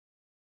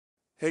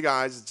Hey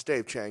guys, it's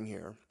Dave Chang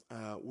here.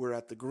 We're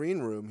at the green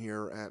room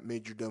here at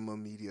Majordomo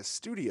Media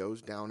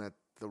Studios down at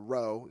the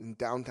Row in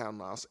downtown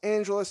Los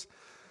Angeles.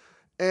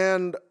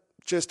 And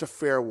just a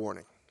fair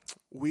warning,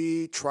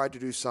 we tried to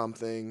do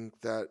something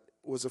that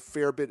was a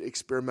fair bit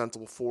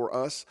experimental for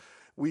us.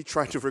 We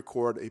tried to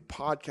record a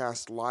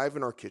podcast live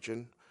in our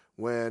kitchen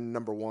when,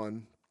 number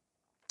one,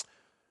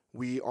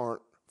 we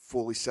aren't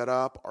fully set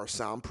up. Our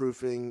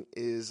soundproofing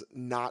is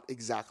not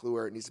exactly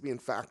where it needs to be. In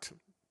fact,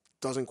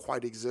 doesn't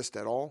quite exist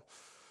at all.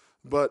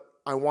 But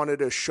I wanted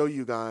to show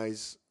you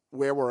guys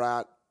where we're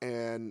at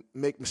and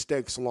make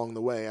mistakes along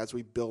the way as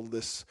we build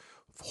this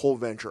whole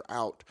venture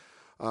out.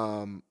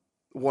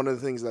 One of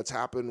the things that's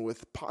happened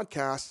with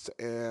podcasts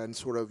and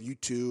sort of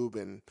YouTube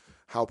and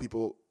how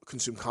people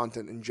consume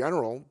content in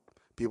general,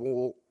 people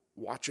will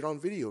watch it on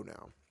video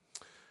now.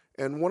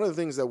 And one of the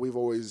things that we've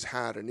always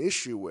had an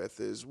issue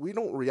with is we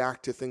don't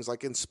react to things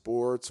like in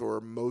sports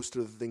or most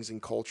of the things in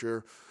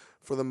culture.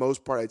 For the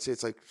most part, I'd say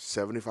it's like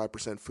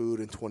 75% food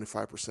and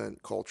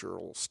 25%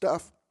 cultural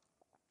stuff.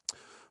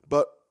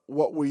 But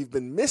what we've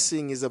been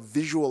missing is a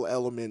visual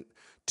element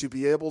to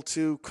be able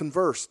to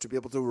converse, to be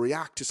able to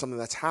react to something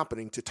that's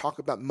happening, to talk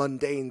about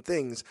mundane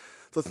things,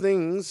 the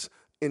things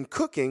in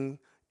cooking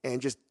and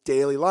just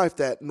daily life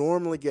that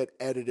normally get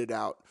edited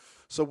out.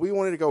 So we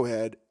wanted to go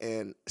ahead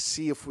and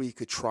see if we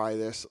could try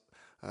this.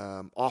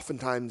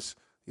 Oftentimes,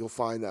 you'll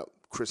find that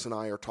Chris and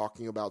I are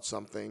talking about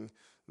something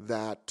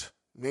that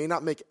may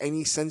not make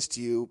any sense to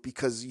you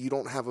because you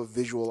don't have a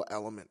visual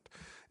element.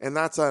 And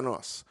that's on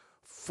us.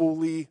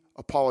 Fully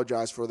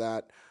apologize for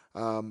that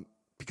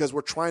because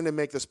we're trying to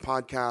make this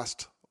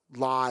podcast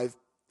live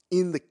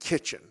in the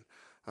kitchen.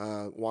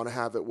 Want to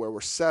have it where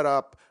we're set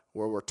up,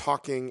 where we're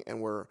talking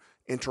and we're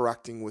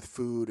interacting with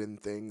food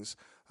and things,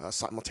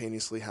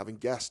 simultaneously having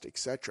guests,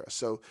 etc.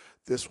 So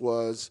this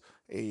was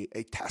a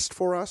test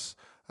for us.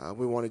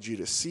 We wanted you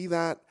to see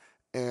that.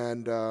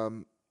 And,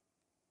 don't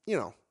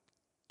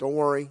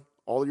worry.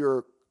 All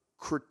your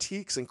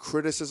critiques and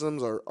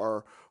criticisms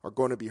are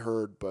going to be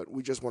heard, but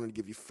we just wanted to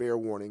give you fair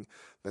warning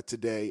that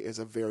today is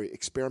a very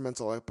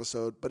experimental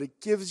episode, but it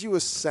gives you a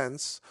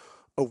sense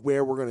of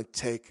where we're going to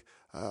take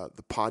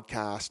the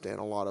podcast and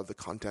a lot of the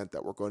content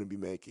that we're going to be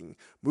making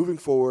moving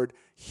forward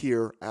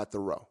here at the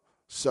Row.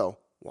 So,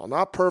 while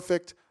not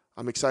perfect,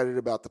 I'm excited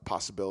about the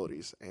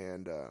possibilities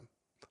and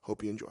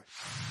hope you enjoy.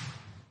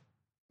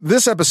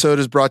 This episode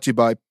is brought to you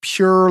by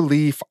Pure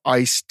Leaf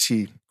Iced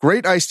Tea.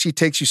 Great iced tea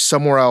takes you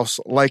somewhere else,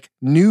 like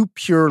new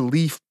Pure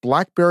Leaf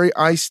Blackberry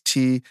Iced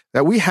Tea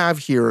that we have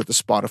here at the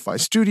Spotify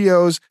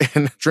studios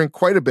and drink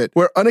quite a bit,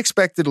 where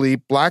unexpectedly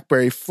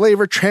blackberry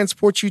flavor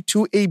transports you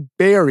to a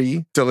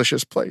berry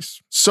delicious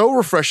place. So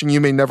refreshing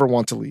you may never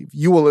want to leave.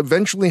 You will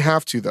eventually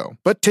have to, though.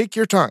 But take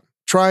your time.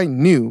 Try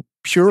new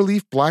Pure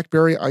Leaf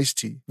Blackberry Iced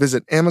Tea.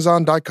 Visit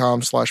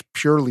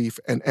Amazon.com/PureLeaf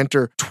and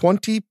enter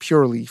 20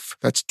 Pure Leaf.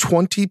 That's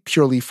 20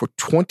 Pure Leaf for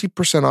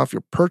 20% off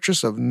your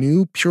purchase of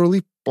new Pure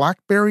Leaf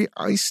Blackberry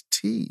Iced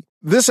Tea.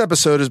 This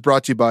episode is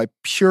brought to you by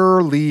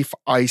Pure Leaf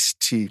Iced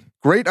Tea.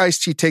 Great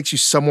iced tea takes you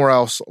somewhere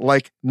else,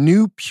 like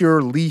new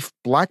Pure Leaf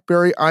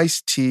Blackberry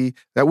Iced Tea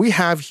that we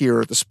have here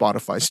at the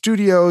Spotify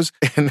studios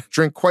and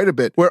drink quite a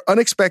bit, where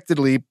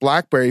unexpectedly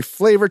blackberry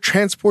flavor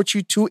transports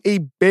you to a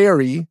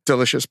berry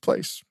delicious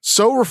place.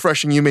 So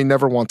refreshing you may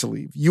never want to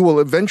leave. You will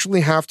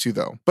eventually have to,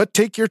 though. But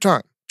take your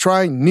time.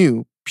 Try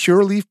new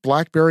Pure Leaf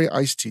Blackberry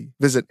Iced Tea.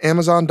 Visit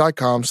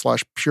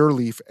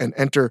Amazon.com/PureLeaf and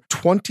enter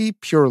 20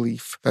 Pure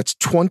Leaf. That's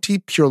 20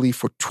 Pure Leaf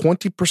for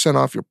 20%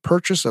 off your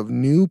purchase of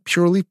new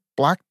Pure Leaf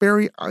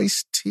Blackberry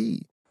Iced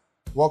Tea.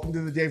 Welcome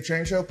to the Dave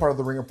Chang Show, part of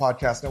the Ringer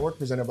Podcast Network,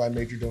 presented by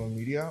Majordomo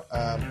Media.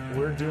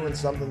 We're doing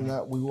something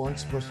that we weren't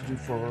supposed to do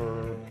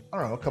for,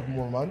 a couple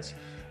more months.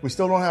 We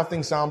still don't have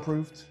things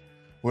soundproofed.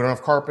 We don't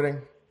have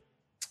carpeting.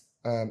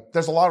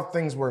 There's a lot of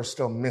things we're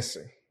still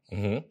missing.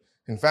 Mm-hmm.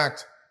 In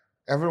fact,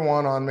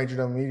 everyone on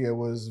Majordomo Media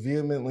was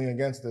vehemently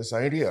against this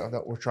idea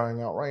that we're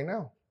trying out right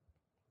now.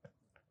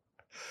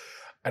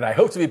 And I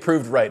hope to be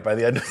proved right by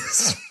the end of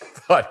this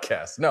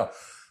podcast. No,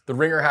 the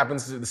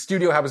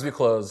studio happens to be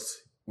closed.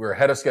 We're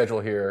ahead of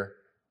schedule here.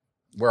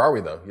 Where are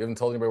we, though? You haven't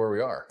told anybody where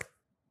we are.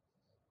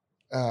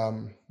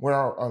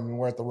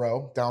 We're at the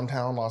Row,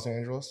 downtown Los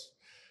Angeles.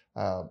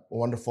 A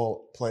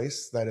wonderful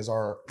place that is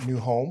our new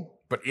home.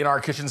 But in our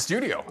kitchen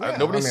studio. Yeah,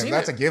 Nobody's seen it.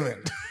 That's a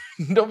given.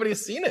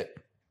 Nobody's seen it.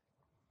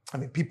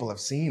 People have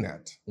seen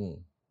it.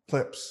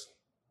 Clips.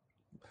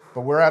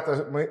 But we're at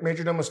the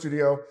Majordomo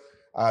studio.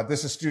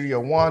 This is Studio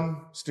 1.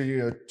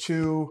 Studio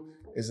 2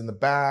 is in the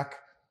back.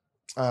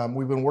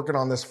 We've been working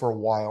on this for a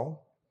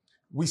while.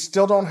 We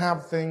still don't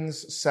have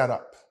things set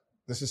up.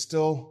 This is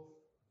still,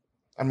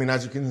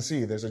 as you can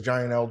see, there's a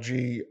giant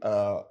LG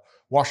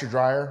washer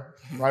dryer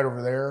right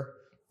over there.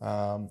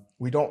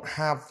 We don't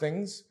have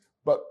things,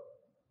 but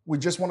we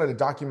just wanted to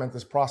document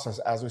this process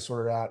as we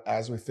sort it out,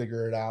 as we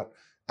figure it out,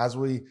 as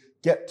we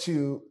get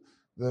to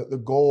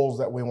the goals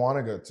that we want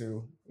to go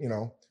to.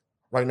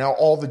 Right now,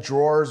 all the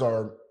drawers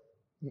are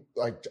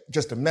like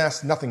just a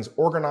mess. Nothing's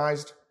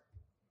organized.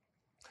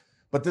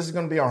 But this is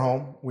going to be our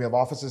home. We have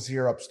offices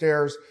here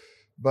upstairs,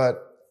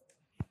 but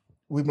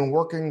we've been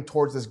working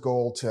towards this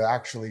goal to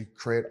actually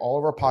create all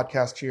of our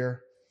podcasts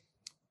here,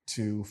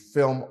 to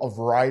film a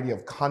variety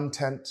of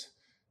content,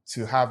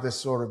 to have this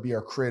sort of be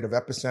our creative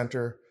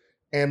epicenter,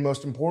 and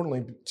most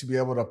importantly, to be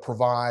able to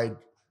provide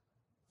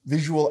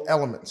visual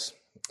elements.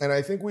 And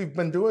I think we've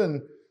been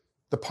doing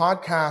the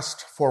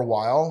podcast for a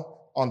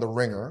while on The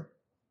Ringer,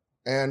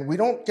 and we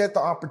don't get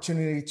the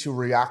opportunity to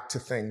react to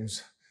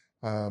things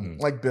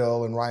like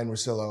Bill and Ryan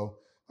Russillo.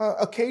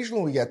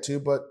 Occasionally we get to,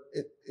 but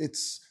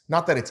it's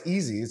not that it's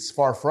easy. It's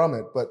far from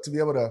it. But to be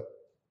able to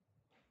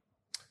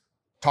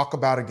talk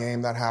about a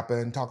game that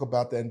happened, talk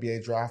about the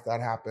NBA draft that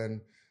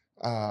happened,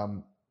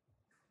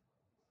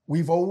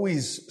 we've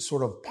always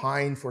sort of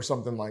pined for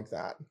something like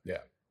that. Yeah.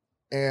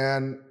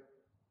 And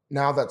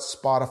now that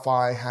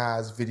Spotify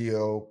has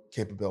video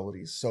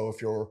capabilities. So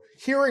if you're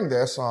hearing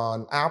this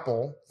on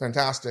Apple,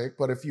 fantastic.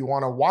 But if you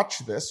want to watch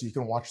this, you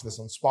can watch this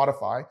on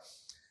Spotify.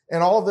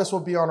 And all of this will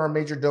be on our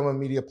Major Domo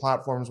media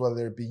platforms,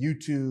 whether it be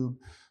YouTube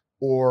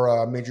or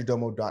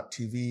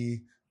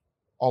majordomo.tv.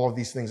 All of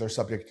these things are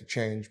subject to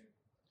change.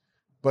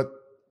 But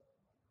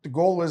the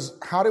goal is,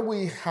 how do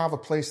we have a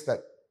place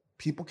that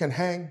people can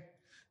hang,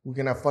 we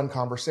can have fun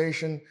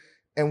conversation,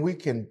 and we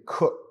can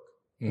cook.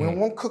 We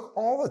won't cook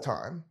all the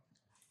time,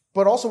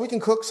 but also we can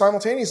cook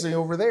simultaneously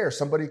over there.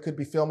 Somebody could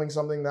be filming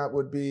something that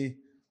would be,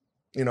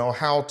 a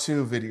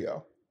how-to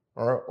video,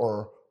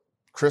 or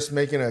Chris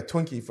making a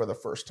Twinkie for the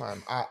first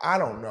time. I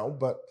don't know,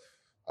 but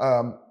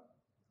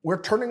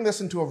we're turning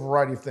this into a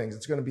variety of things.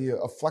 It's going to be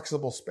a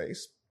flexible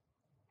space.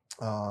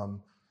 We're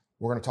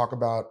going to talk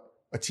about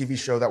a TV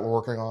show that we're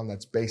working on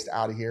that's based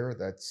out of here,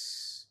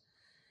 that's,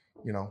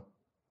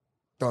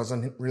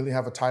 doesn't really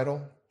have a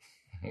title,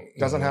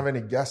 doesn't have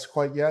any guests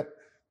quite yet,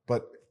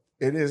 but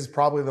it is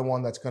probably the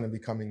one that's going to be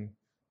coming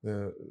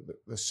the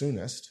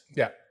soonest.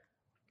 Yeah.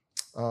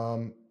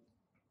 And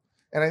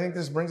I think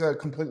this brings a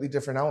completely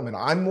different element.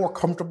 I'm more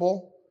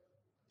comfortable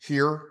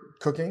here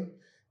cooking,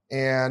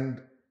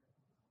 and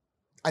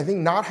I think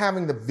not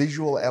having the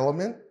visual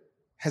element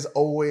has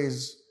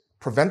always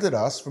prevented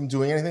us from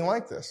doing anything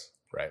like this.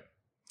 Right.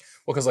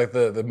 Well, because like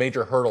the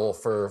major hurdle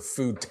for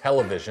food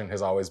television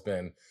has always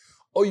been,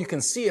 oh, you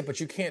can see it, but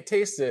you can't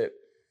taste it.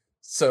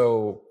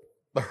 So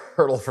the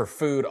hurdle for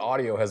food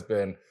audio has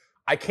been,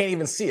 I can't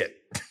even see it.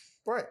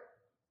 Right.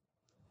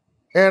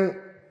 And,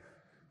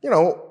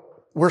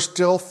 we're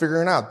still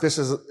figuring out. This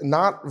is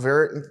not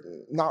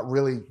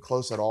really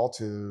close at all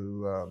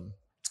to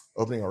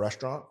opening a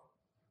restaurant,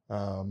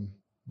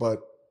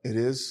 but it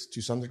is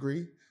to some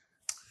degree.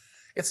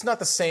 It's not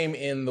the same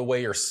in the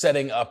way you're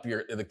setting up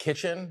the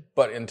kitchen,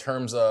 but in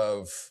terms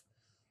of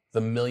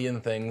the million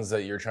things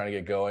that you're trying to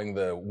get going,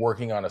 the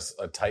working on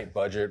a tight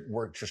budget,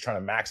 work just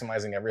trying to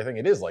maximizing everything.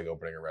 It is like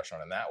opening a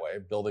restaurant in that way,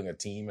 building a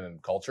team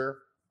and culture.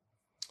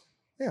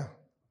 Yeah.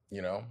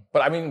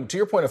 But I mean, to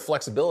your point of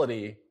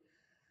flexibility,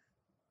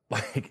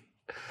 like,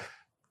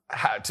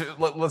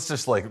 let's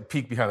just like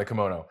peek behind the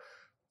kimono.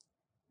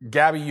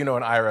 Gabby, and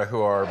Ira, who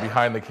are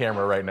behind the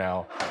camera right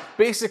now,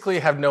 basically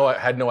had no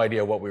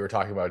idea what we were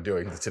talking about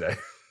doing today.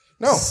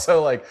 No.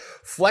 So like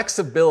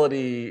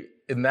flexibility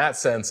in that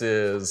sense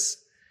is,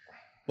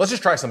 let's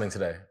just try something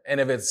today. And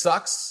if it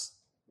sucks,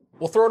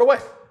 we'll throw it away.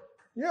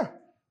 Yeah.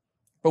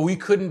 But we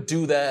couldn't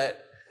do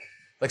that.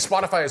 Like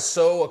Spotify is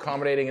so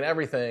accommodating and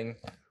everything,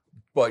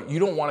 but you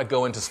don't want to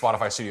go into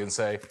Spotify studio and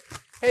say,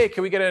 hey,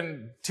 can we get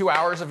in 2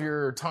 hours of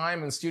your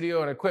time in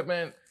studio and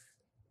equipment?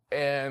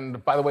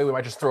 And by the way, we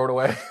might just throw it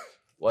away.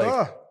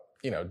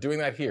 Doing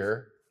that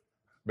here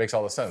makes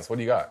all the sense. What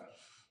do you got?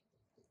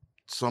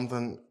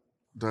 Something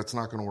that's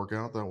not going to work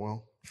out that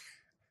well.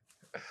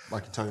 I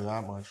can tell you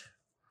that much.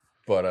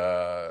 But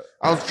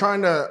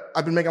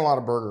I've been making a lot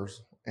of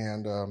burgers,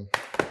 and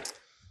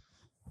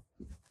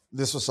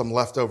this was some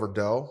leftover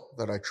dough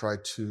that I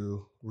tried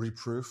to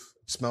reproof.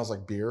 It smells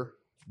like beer,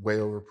 way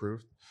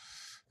overproofed.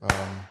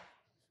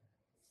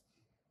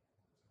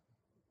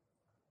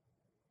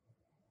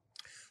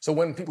 So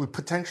when we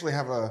potentially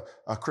have a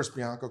Chris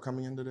Bianco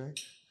coming in today,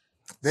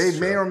 they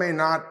may or may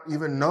not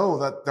even know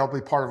that they'll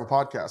be part of a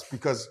podcast,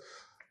 because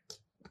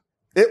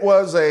it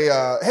was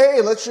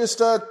hey, let's just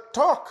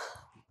talk.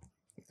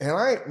 And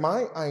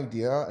my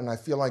idea, and I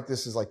feel like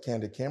this is like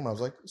candid camera, I was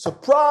like,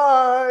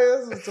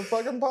 surprise, it's a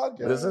fucking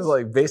podcast. This is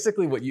like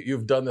basically what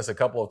you've done this a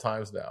couple of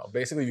times now.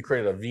 Basically, you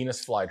created a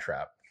Venus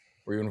flytrap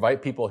where you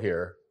invite people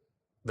here.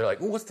 They're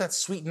like, oh, what's that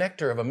sweet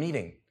nectar of a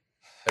meeting?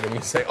 And then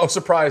you say, oh,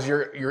 surprise,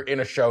 you're in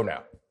a show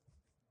now.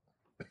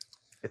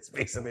 It's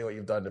basically what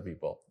you've done to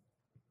people.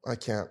 I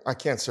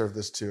can't serve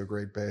this to a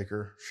great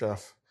baker,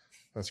 chef.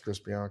 That's Chris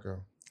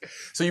Bianco.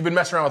 So you've been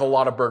messing around with a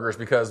lot of burgers,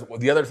 because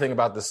the other thing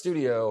about the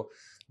studio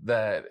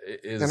that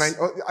is... And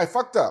I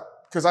fucked up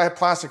because I had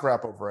plastic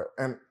wrap over it.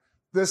 And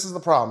this is the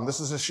problem. This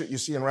is the shit you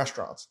see in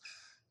restaurants.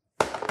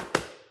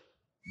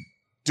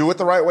 Do it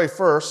the right way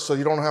first so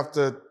you don't have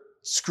to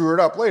screw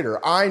it up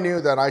later. I knew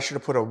that I should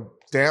have put a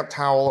damp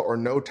towel or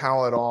no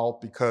towel at all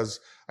because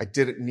I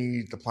didn't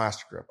need the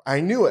plastic grip.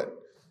 I knew it.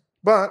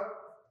 But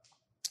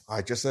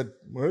I just said,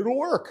 well, it'll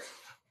work.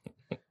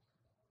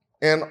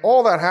 And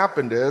all that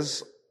happened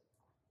is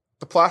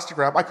the plastic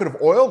wrap. I could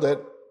have oiled it.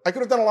 I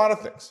could have done a lot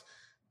of things.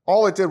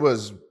 All it did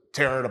was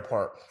tear it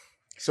apart.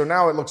 So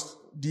now it looks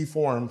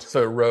deformed.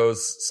 So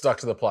Rose stuck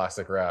to the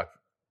plastic wrap,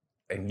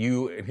 and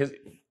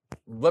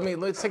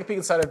let's take a peek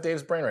inside of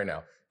Dave's brain right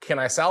now. Can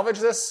I salvage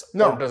this?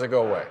 No. Or does it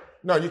go away?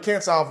 No, you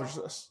can't salvage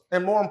this.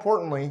 And more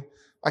importantly,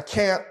 I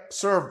can't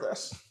serve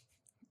this.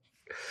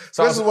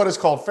 So this is what is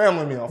called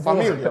family meal,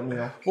 familia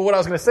meal. Well, what I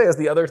was going to say is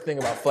the other thing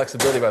about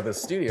flexibility about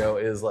this studio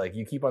is like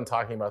you keep on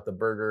talking about the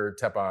burger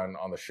teppan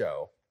on the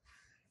show,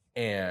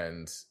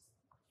 and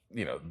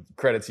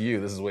credit to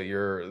you. This is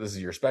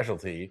your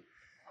specialty.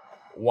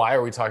 Why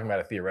are we talking about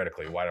it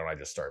theoretically? Why don't I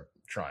just start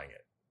trying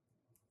it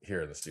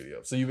here in the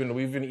studio? So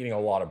we've been eating a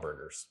lot of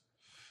burgers.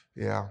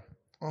 Yeah.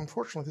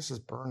 Unfortunately, this is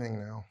burning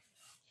now.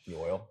 The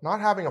oil? Not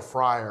having a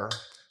fryer.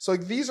 So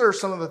these are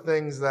some of the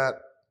things that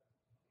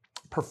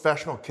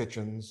professional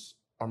kitchens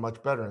are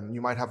much better in.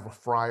 You might have a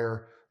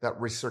fryer that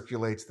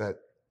recirculates, that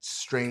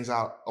strains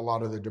out a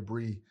lot of the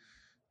debris.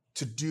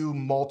 To do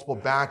multiple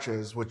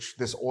batches, which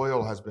this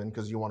oil has been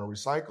because you want to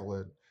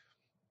recycle it,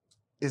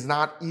 is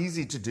not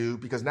easy to do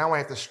because now I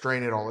have to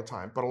strain it all the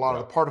time. But a lot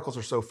of the particles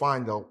are so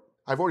fine,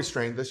 I've already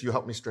strained this. You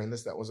helped me strain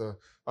this. That was a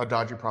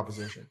dodgy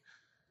proposition.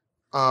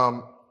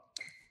 And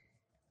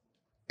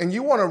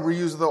you want to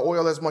reuse the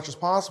oil as much as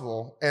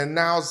possible. And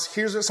now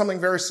here's something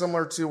very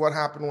similar to what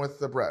happened with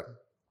the bread.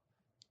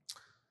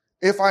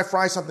 If I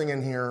fry something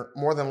in here,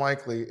 more than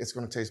likely it's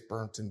going to taste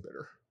burnt and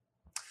bitter.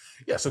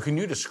 Yeah, so can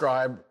you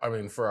describe,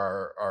 for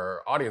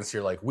our audience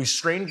here, like we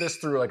strained this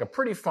through like a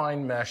pretty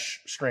fine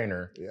mesh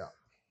strainer. Yeah.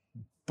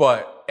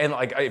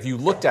 If you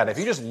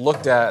just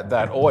looked at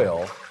that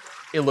oil,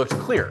 it looked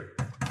clear,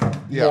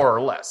 more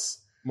or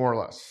less. More or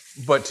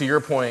less. But to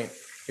your point,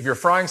 if you're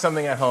frying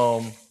something at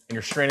home and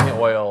you're straining the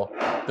oil,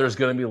 there's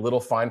going to be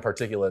little fine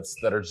particulates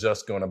that are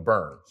just going to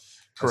burn.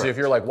 So if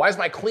you're like, why does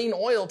my clean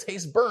oil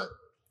taste burnt?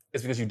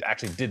 It's because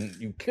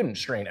you couldn't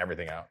strain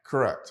everything out.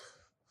 Correct.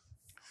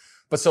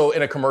 But so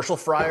in a commercial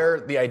fryer,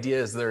 the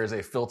idea is there is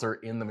a filter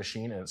in the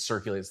machine and it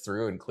circulates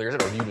through and clears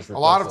it, or you just a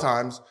lot of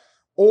times,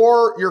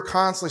 or you're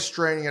constantly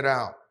straining it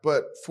out.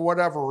 But for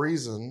whatever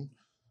reason,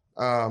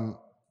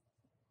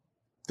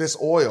 this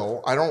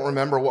oil, I don't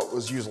remember what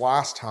was used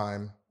last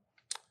time,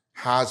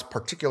 has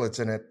particulates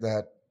in it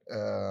that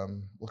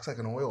looks like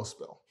an oil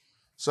spill.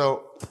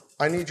 So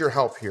I need your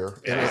help here,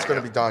 and it's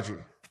going to be dodgy.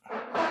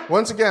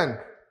 Once again,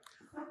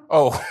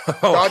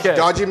 okay.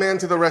 Dodgy man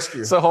to the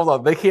rescue. So hold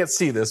on, they can't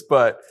see this,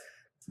 but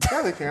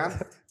yeah, they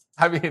can.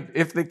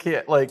 If they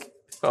can't,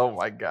 oh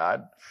my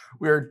God,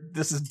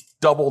 this is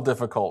double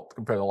difficult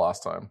compared to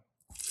last time.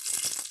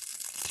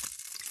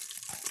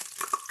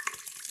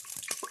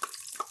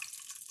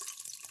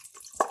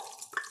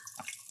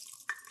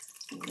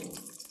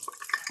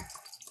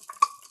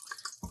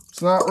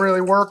 It's not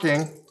really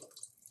working.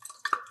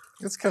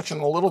 It's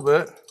catching a little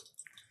bit.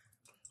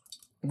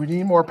 We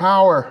need more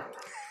power.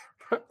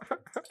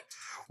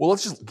 Well,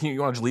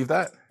 you want to just leave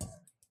that?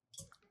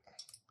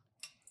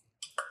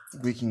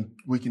 We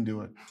can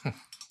do it.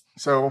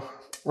 So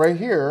right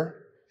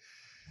here,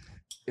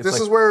 this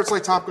is where it's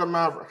like Top Gun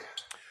Maverick.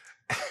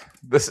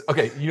 This is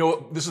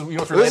what's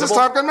relatable? This is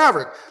Top Gun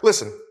Maverick.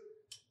 Listen,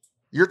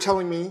 you're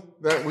telling me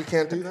that we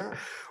can't do that?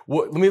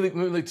 Well, let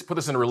me put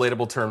this in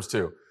relatable terms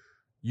too.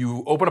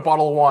 You open a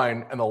bottle of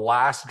wine and the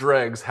last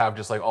dregs have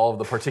just like all of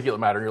the particulate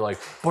matter. And you're like,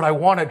 but I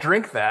want to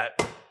drink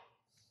that.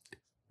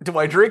 Do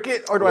I drink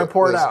it or do I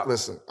pour it out?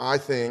 Listen, I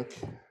think.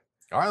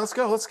 All right, let's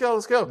go.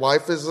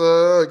 Life is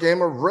a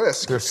game of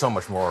risk. There's so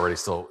much more already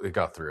it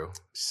got through.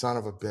 Son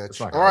of a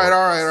bitch. All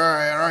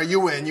right. You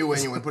win.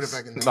 Put it back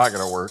in there. It's not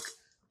going to work.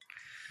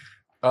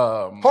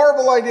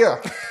 Horrible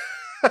idea.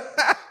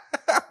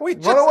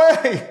 Run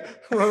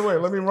away.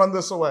 Let me run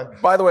this away.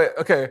 By the way,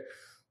 okay,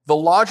 the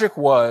logic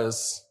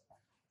was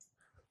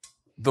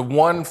the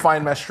one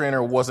fine mesh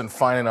strainer wasn't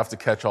fine enough to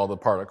catch all the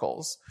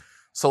particles.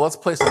 So let's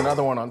place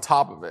another one on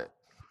top of it.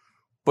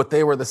 But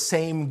they were the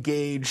same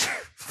gauge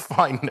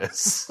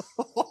fineness.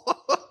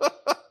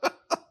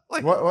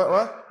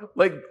 What?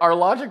 Like our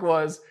logic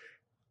was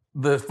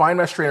the fine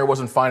mesh strainer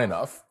wasn't fine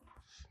enough.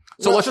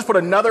 So let's just put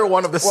another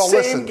one of the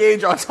same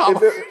gauge on top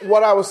of it.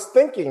 What I was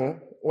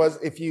thinking was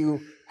if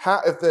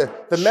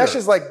the mesh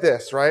is like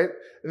this, right?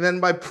 And then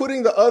by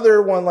putting the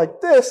other one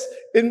like this,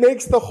 it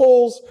makes the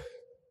holes.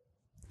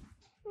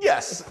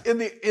 Yes.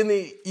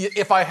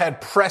 If I had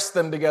pressed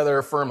them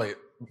together firmly,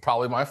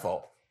 probably my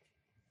fault.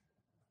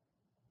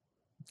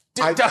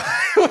 It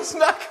was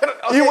not gonna.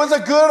 Okay. It was a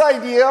good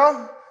idea.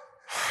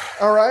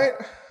 All right.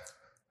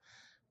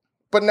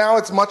 But now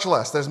it's much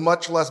less. There's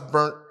much less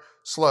burnt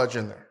sludge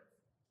in there.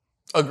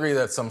 Agree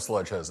that some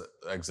sludge has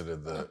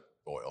exited the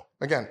oil.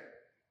 Again,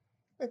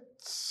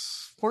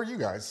 who are you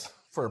guys?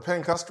 For a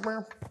paying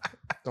customer?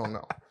 Don't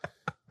know.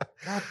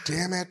 God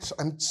damn it.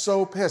 I'm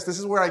so pissed. This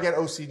is where I get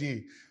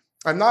OCD.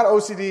 I'm not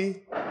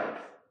OCD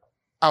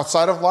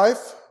outside of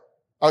life,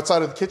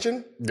 outside of the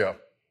kitchen. Yeah.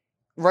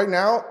 Right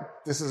now,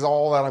 this is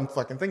all that I'm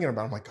fucking thinking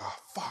about. I'm like, oh,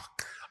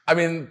 fuck. I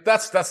mean,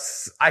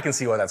 I can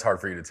see why that's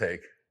hard for you to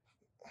take.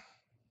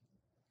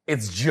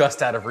 It's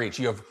just out of reach.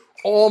 You have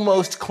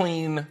almost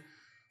clean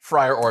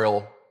fryer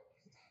oil,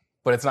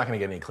 but it's not going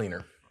to get any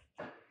cleaner.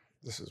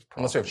 This is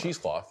unless you have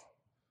cheesecloth.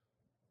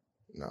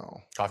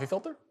 No. Coffee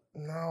filter?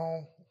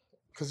 No,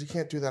 because you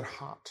can't do that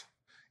hot.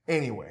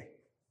 Anyway,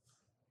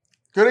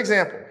 good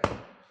example.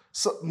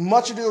 So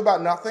much ado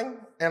about nothing,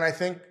 and I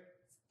think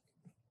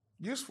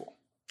useful.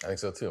 I think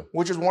so too.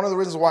 Which is one of the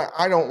reasons why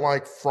I don't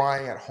like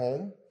frying at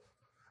home.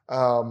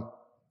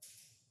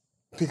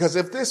 Because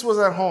if this was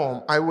at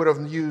home, I would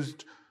have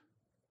used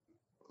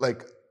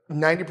like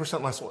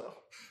 90% less oil.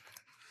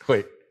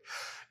 Wait.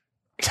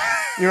 But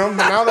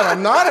now that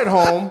I'm not at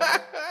home,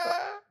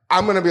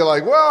 I'm going to be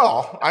like,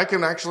 well, I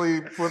can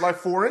actually put like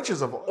 4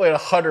 inches of oil. Wait,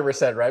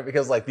 100%, right?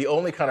 Because like the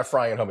only kind of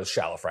frying at home is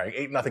shallow frying.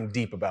 Ain't nothing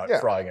deep about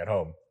frying at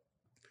home.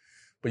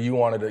 But you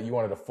wanted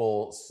a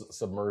full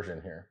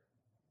submersion here.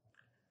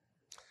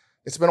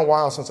 It's been a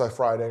while since I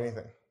fried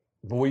anything.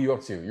 But what are you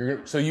up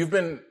to? So you've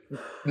been,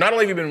 not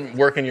only have you been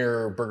working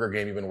your burger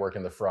game, you've been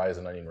working the fries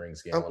and onion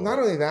rings game. Not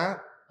only that,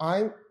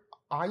 I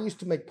used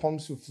to make pomme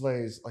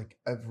soufflés like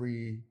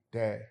every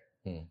day.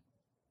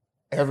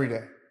 Every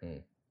day.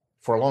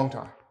 For a long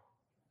time.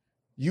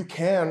 You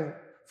can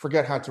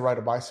forget how to ride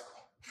a bicycle.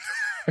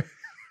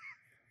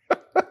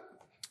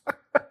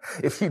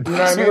 If you do, you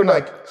know what I mean?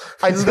 Like,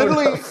 I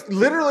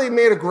literally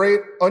made a great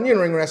onion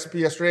ring recipe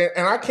yesterday,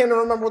 and I can't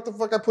remember what the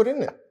fuck I put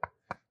in it.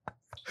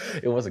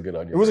 It was a good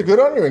onion ring. It was a good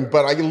onion ring,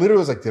 but I literally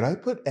was like, did I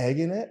put egg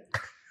in it?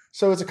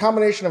 So it's a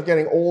combination of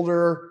getting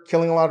older,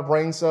 killing a lot of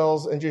brain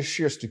cells, and just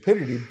sheer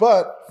stupidity.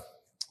 But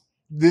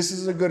this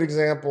is a good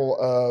example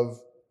of,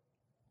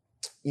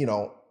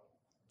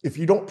 if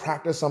you don't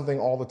practice something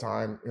all the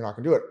time, you're not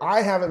going to do it.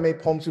 I haven't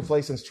made pomme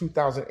soufflé since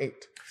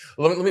 2008.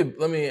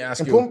 Let me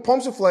ask you.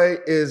 Pomme soufflé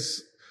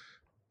is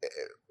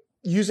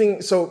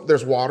so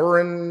there's water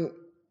in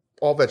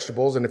all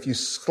vegetables, and if you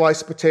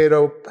slice a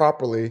potato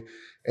properly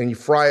and you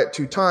fry it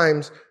 2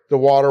 times, the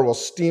water will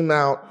steam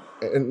out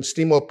and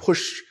steam will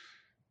push.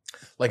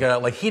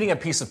 Like heating a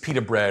piece of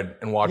pita bread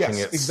and watching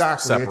it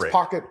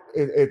separate.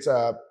 It's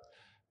a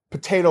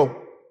potato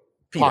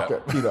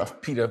pocket.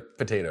 Pita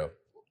potato.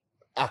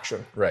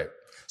 Action. Right.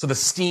 So the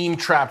steam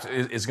trapped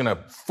is going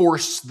to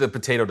force the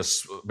potato to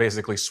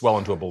basically swell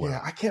into a balloon.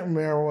 Yeah, I can't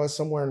remember. I was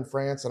somewhere in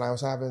France and I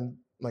was having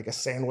like a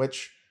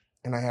sandwich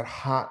and I had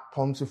hot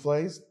pomme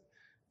soufflés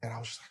and I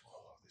was just like,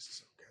 oh, this is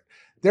so good.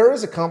 There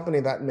is a company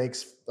that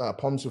makes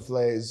pomme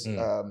soufflés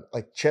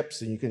like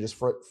chips and you can just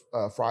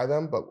fry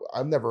them, but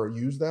I've never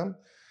used them.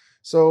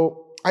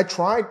 So I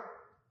tried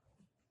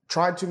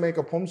to make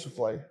a pomme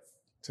soufflé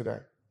today.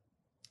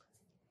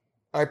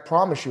 I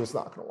promise you it's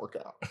not going to work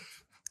out.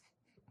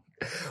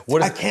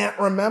 I can't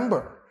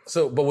remember.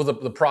 So, but with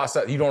the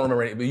process, you don't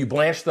remember anything, but you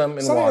blanch them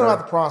in Something water.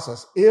 about the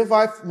process. If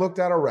I looked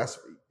at a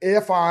recipe,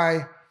 if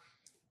I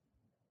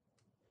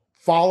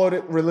followed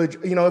it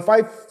if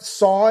I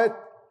saw it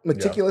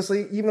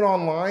meticulously, even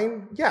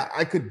online,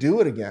 I could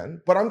do it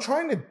again. But I'm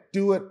trying to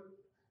do it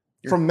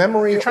from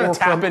memory. You're trying to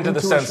tap into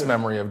intuition. the sense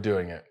memory of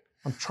doing it.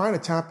 I'm trying to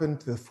tap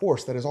into the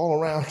force that is all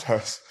around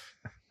us.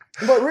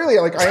 But really,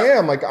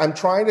 I'm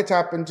trying to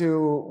tap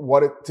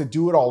into to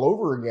do it all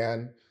over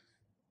again.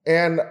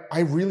 And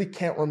I really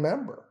can't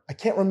remember. I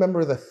can't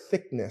remember the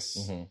thickness.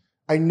 Mm-hmm.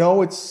 I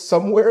know it's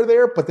somewhere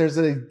there, but there's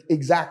an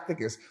exact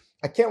thickness.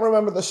 I can't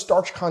remember the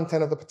starch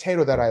content of the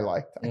potato that I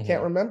liked. I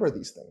can't remember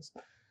these things.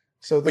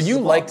 So, but you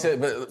like to.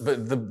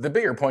 But the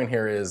bigger point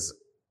here is,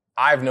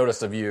 I've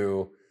noticed of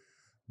you.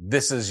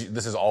 This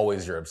is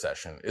always your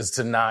obsession is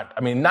to not.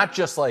 I mean, not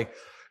just like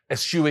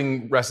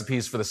eschewing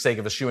recipes for the sake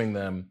of eschewing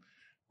them,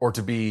 or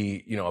to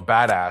be a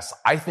badass.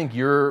 I think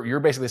you're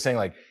basically saying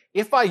like,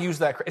 if I use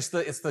that,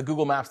 it's the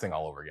Google Maps thing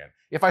all over again.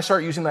 If I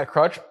start using that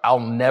crutch, I'll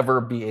never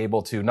be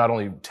able to not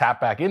only tap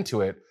back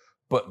into it,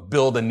 but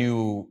build a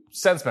new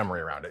sense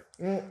memory around it.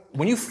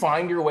 When you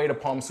find your way to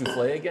pomme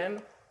soufflé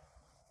again,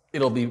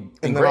 it'll be ingrained.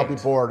 And then I'll be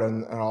bored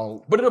and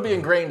I'll... But it'll be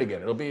ingrained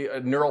again. It'll be a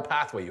neural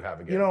pathway you have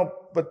again.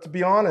 But to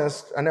be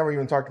honest, I never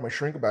even talked to my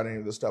shrink about any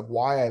of this stuff.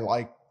 Why I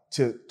like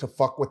to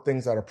fuck with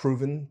things that are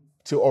proven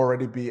to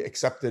already be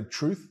accepted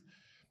truth.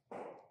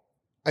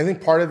 I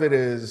think part of it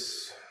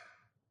is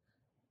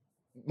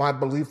my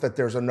belief that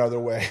there's another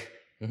way,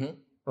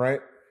 right?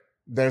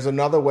 There's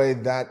another way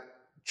that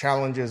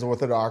challenges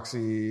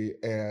orthodoxy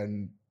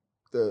and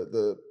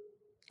the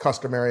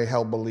customary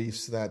held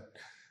beliefs that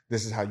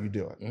this is how you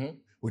do it. Mm-hmm.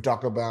 We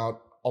talk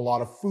about a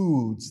lot of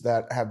foods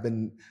that have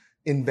been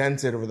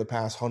invented over the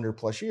past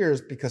 100+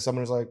 years because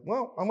someone was like,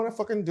 well, I'm going to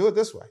fucking do it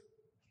this way.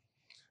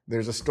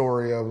 There's a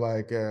story of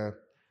like, I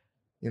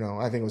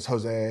think it was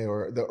Jose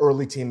or the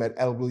early team at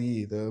El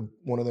Bulli,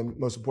 one of the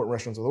most important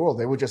restaurants in the world.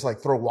 They would just like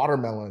throw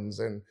watermelons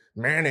and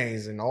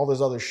mayonnaise and all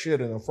this other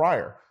shit in a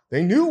fryer.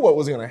 They knew what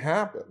was going to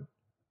happen.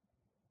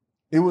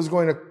 It was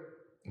going to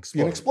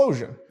be an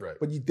explosion. Right.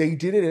 But they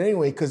did it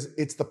anyway because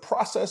it's the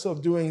process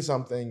of doing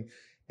something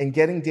and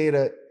getting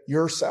data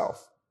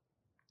yourself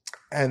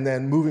and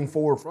then moving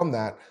forward from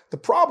that. The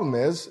problem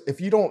is if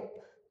you don't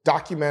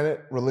document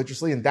it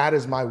religiously, and that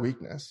is my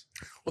weakness.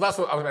 Well, that's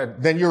what I was going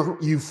to. Then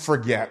you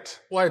forget.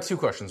 Well, I had two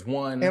questions.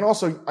 One, and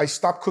also I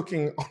stopped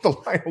cooking on the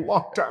line a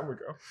long time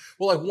ago.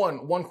 Well,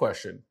 like one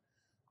question.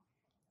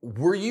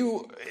 Were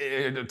you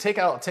take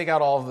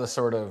out all of the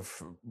sort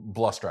of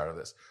bluster out of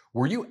this?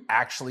 Were you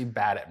actually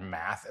bad at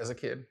math as a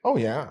kid? Oh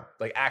yeah,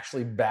 like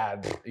actually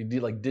bad. You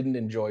didn't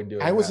enjoy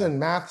doing. I was in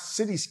math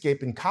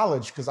cityscape in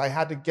college because I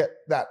had to get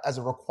that as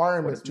a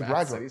requirement to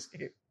graduate.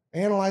 Cityscape?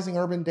 Analyzing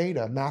urban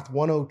data, math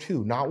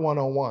 102, not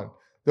 101.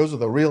 Those are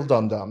the real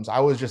dum-dums. I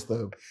was just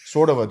the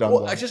sort of a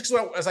dum-dum. Well, just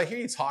because as I hear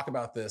you talk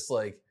about this,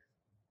 like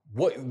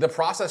what the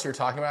process you're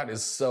talking about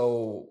is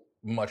so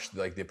much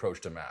like the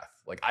approach to math.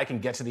 Like I can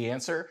get to the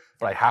answer,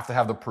 but I have to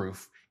have the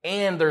proof.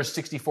 And there's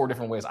 64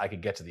 different ways I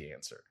could get to the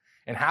answer.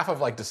 And half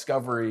of like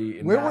discovery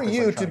in Where math were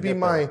you like to be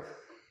my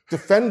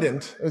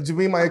defendant, to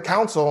be my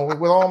counsel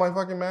with all my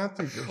fucking math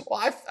teachers?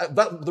 Well,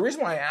 but the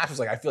reason why I asked was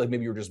like I feel like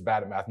maybe you were just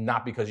bad at math,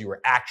 not because you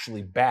were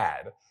actually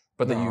bad,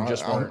 but that you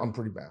just weren't. I'm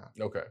pretty bad.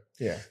 Okay.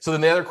 Yeah. So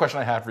then the other question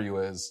I have for you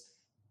is,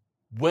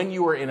 when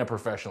you were in a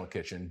professional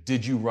kitchen,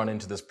 did you run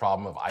into this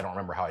problem of I don't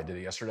remember how I did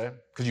it yesterday?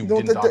 Because you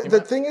didn't document?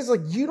 The thing is,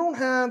 like, you don't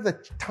have the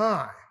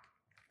time.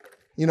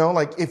 You know,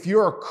 like if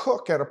you're a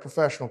cook at a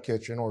professional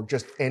kitchen or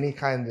just any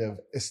kind of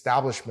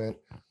establishment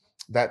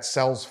that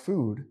sells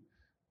food,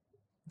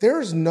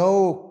 there's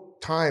no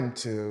time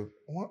to,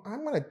 well,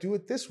 I'm going to do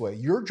it this way.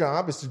 Your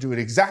job is to do it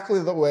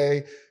exactly the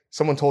way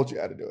someone told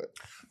you how to do it.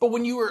 But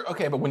when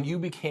you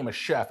became a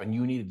chef and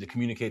you needed to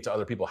communicate to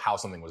other people how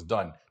something was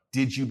done,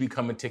 did you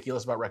become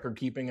meticulous about record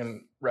keeping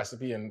and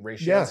recipe and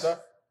ratio and stuff?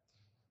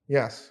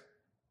 Yes.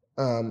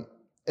 And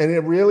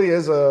it really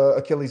is a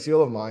Achilles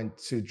heel of mine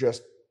to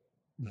just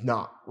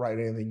not write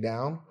anything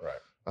down.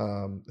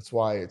 Right. That's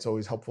why it's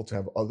always helpful to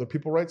have other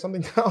people write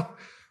something down.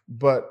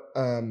 But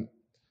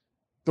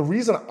the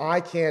reason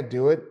I can't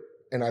do it,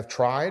 and I've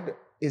tried,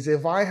 is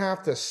if I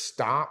have to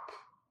stop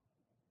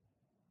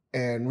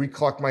and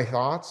recollect my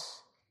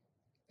thoughts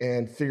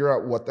and figure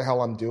out what the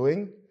hell I'm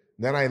doing,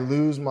 then I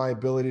lose my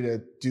ability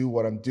to do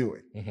what I'm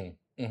doing.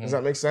 Mm-hmm. Mm-hmm. Does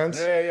that make sense?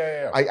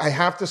 Yeah. I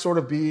have to sort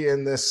of be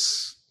in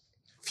this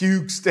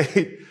fugue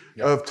state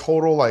of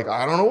total, like,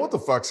 I don't know what the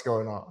fuck's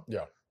going on.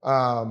 Yeah.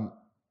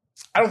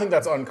 I don't think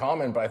that's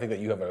uncommon, but I think that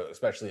you have an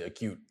especially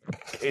acute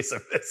case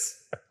of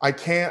this. I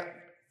can't,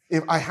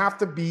 if I have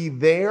to be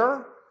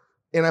there,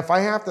 and if I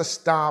have to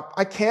stop,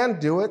 I can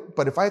do it,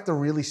 but if I have to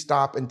really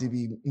stop and to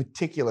be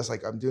meticulous,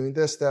 like I'm doing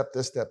this step,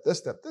 this step, this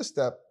step, this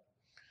step,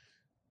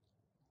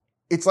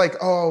 it's like,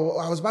 oh,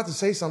 I was about to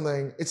say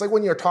something. It's like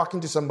when you're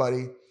talking to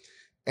somebody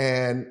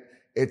and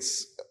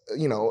it's,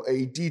 you know,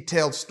 a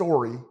detailed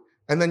story,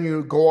 and then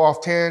you go off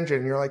tangent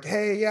and you're like,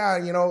 hey,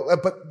 yeah, you know,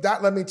 but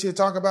that led me to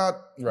talk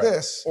about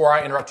this. Or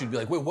I interrupt you to be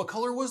like, wait, what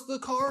color was the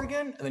car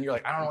again? And then you're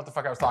like, I don't know what the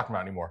fuck I was talking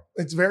about anymore.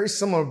 It's very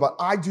similar, but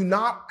I do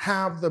not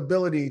have the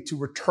ability to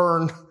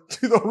return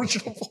to the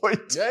original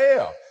point.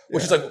 Yeah.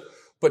 Which is like,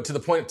 but to the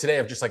point today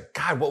of just like,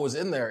 God, what was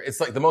in there? It's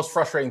like the most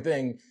frustrating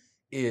thing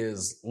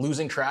is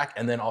losing track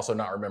and then also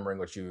not remembering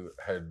what you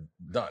had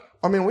done.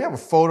 I mean, we have a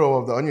photo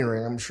of the onion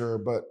ring, I'm sure,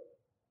 but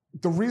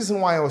the reason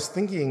why I was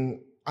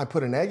thinking I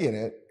put an egg in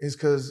it is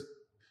because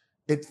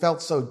it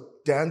felt so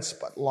dense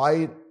but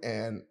light,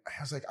 and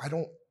I was like,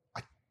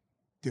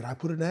 did I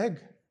put an egg?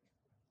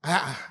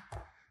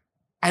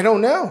 I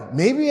don't know.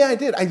 Maybe I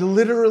did. I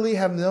literally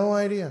have no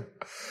idea.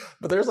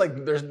 But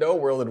there's no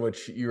world in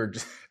which you're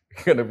just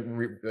gonna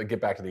get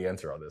back to the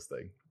answer on this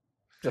thing.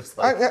 Just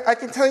like I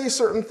can tell you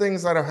certain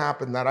things that have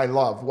happened that I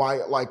love. Why,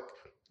 like,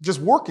 just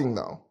working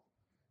though.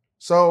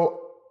 So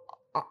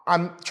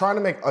I'm trying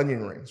to make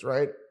onion rings,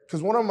 right?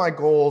 Because one of my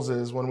goals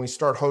is when we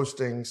start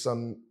hosting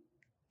some,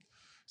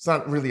 it's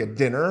not really a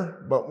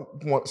dinner,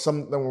 but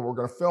something where we're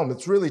going to film,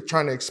 it's really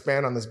trying to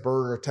expand on this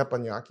burger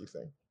teppanyaki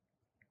thing.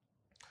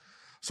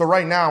 So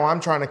right now I'm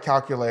trying to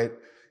calculate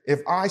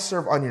if I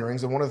serve onion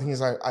rings, and one of the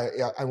things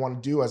I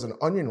want to do as an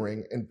onion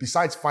ring, and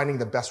besides finding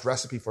the best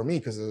recipe for me,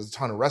 because there's a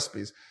ton of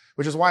recipes,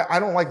 which is why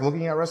I don't like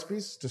looking at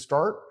recipes to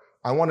start.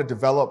 I want to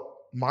develop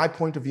my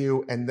point of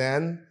view and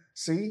then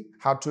see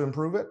how to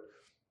improve it.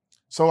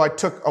 So I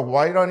took a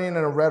white onion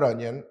and a red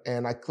onion,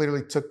 and I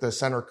clearly took the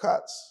center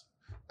cuts.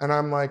 And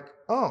I'm like,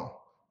 oh,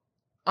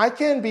 I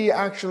can be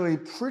actually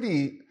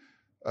pretty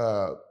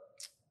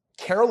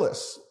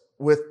careless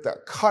with the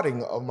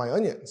cutting of my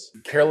onions.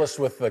 Careless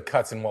with the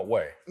cuts in what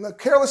way?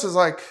 Careless is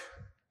like,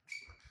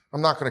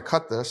 I'm not going to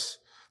cut this,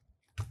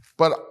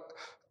 but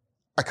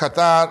I cut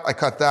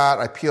that,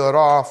 I peel it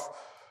off.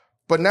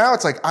 But now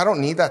it's like, I don't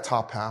need that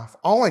top half.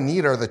 All I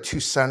need are the two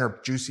center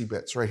juicy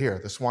bits right here,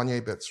 the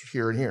soigné bits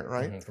here and here,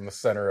 right? Mm-hmm, from the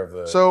center of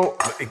the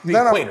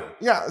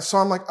equator. So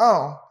I'm like,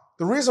 oh,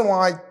 the reason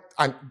why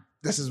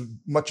this is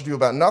much ado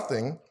about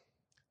nothing,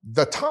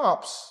 the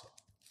tops,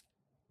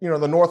 you know,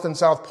 the north and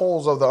south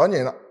poles of the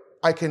onion,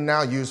 I can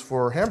now use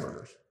for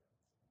hamburgers.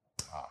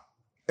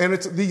 And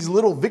it's these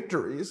little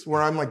victories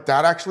where I'm like,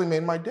 that actually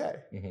made my day.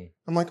 Mm-hmm.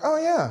 I'm like, oh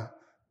yeah.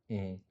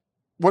 Mm-hmm.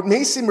 What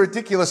may seem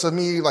ridiculous of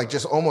me, like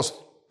just almost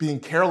being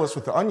careless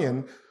with the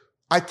onion,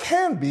 I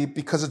can be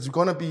because it's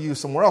going to be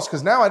used somewhere else.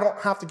 Because now I don't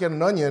have to get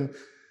another onion,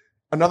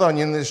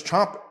 and just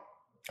chomp it.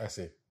 I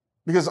see.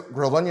 Because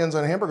grilled onions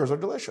and hamburgers are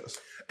delicious.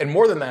 And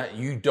more than that,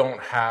 you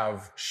don't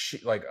have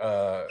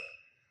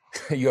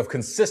you have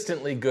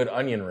consistently good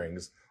onion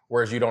rings,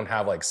 whereas you don't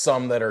have like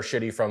some that are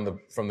shitty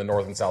from the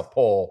North and South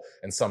Pole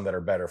and some that are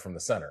better from the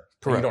center.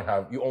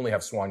 Correct. You only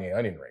have Soigné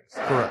onion rings.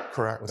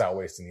 Correct. Without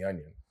wasting the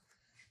onion.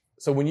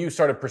 So when you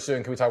started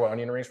pursuing, can we talk about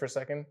onion rings for a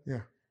second?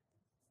 Yeah.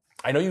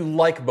 I know you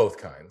like both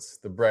kinds,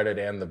 the breaded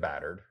and the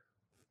battered,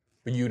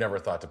 but you never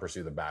thought to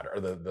pursue the batter or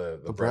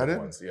the breaded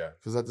ones. Yeah.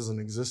 Because that doesn't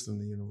exist in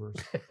the universe.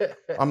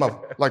 I'm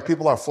not like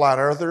people are flat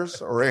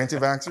earthers or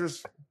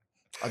anti-vaxxers.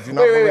 I do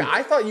not believe.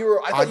 I thought you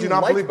were. I do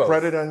not believe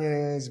breaded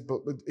onions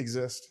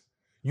exist.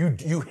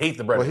 You hate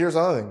the breaded. Well, here's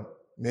another thing.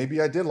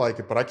 Maybe I did like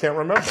it, but I can't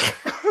remember.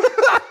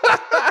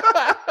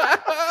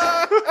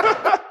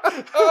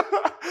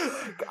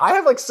 I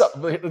have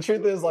the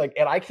truth is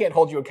and I can't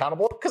hold you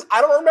accountable because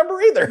I don't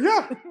remember either.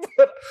 Yeah.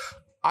 But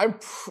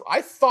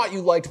I thought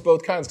you liked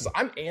both kinds because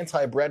I'm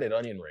anti-breaded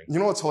onion rings. You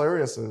know what's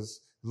hilarious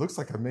is it looks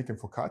like I'm making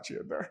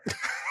focaccia in there.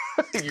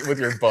 With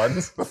your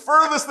buns? The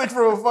furthest thing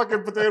from a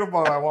fucking potato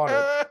bun I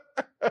wanted.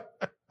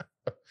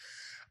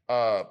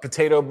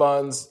 Potato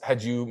buns,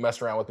 had you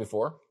messed around with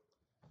before?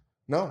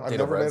 No, I've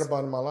never made a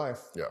bun in my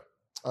life. Yeah.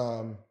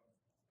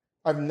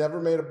 I've never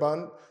made a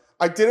bun.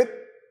 I did it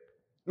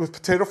with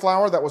potato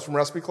flour that was from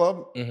Recipe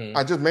Club. Mm-hmm.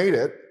 I just made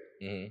it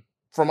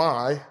from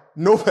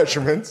no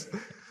measurements,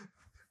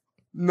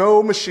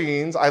 no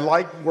machines. I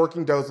like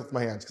working doughs with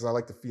my hands because I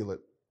like to feel it.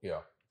 Yeah.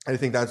 I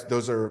think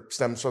those are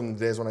stems from the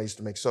days when I used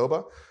to make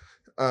soba.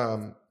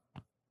 And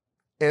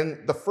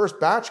the first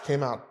batch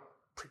came out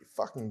pretty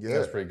fucking good. It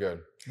was pretty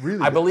good.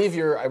 Really I good.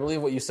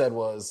 believe what you said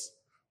was,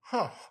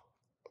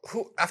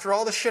 who after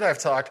all the shit I've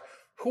talked,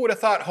 who would have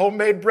thought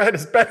homemade bread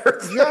is better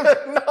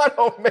than not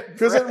homemade bread?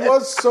 Because it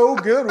was so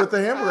good with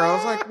the hamburger. I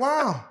was like,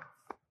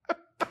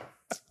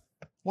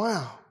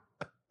 wow.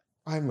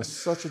 I'm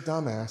such a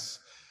dumbass.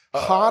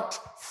 Hot,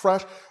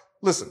 fresh.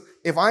 Listen,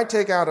 if I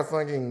take out a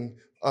fucking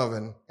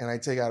oven and I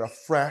take out a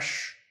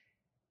fresh,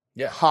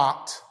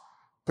 hot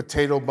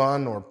potato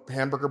bun or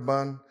hamburger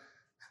bun,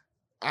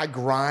 I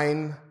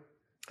grind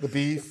the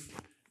beef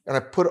and I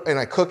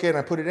cook it and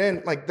I put it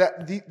in like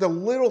that. The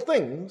little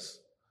things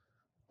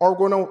are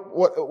going to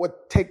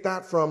what take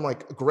that from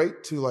like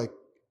great to like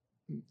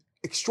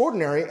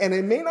extraordinary, and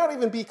it may not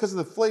even be because of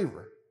the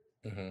flavor.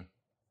 Mm-hmm.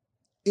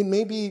 It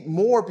may be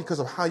more because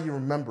of how you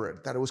remember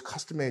it, that it was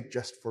custom made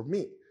just for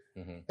me.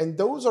 Mm-hmm. And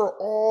those are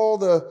all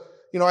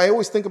I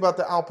always think about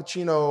the Al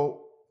Pacino,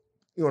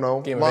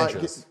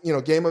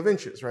 Game of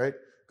Inches, right?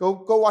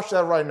 Go watch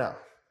that right now.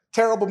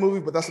 Terrible movie,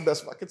 but that's the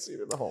best fucking scene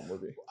in the whole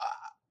movie.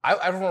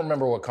 I don't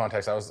remember what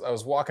context. I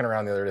was walking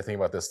around the other day thinking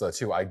about this though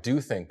too. I do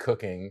think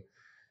cooking,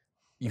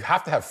 you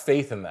have to have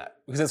faith in that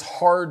because it's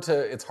hard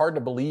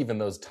to believe in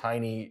those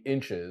tiny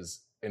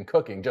inches in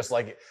cooking. Just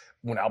like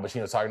when Al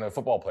Pacino's talking to the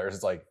football players,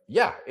 it's like,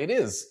 yeah, it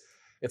is.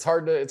 It's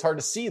hard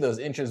to see those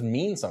inches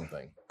mean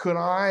something. Could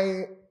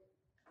I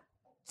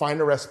find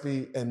a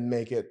recipe and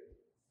make it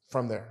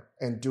from there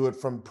and do it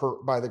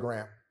by the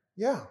gram?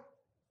 Yeah.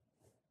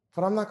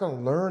 But I'm not going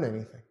to learn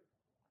anything.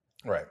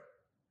 Right.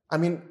 I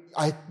mean,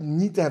 I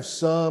need to have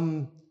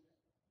some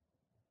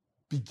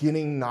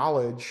beginning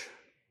knowledge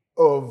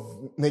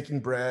of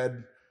making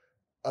bread,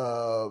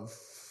 of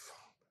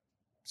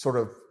sort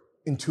of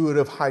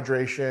intuitive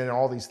hydration and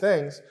all these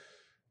things.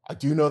 I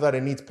do know that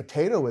it needs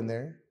potato in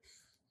there,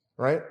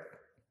 right?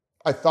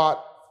 I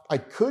thought I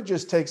could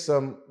just take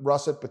some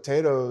russet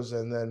potatoes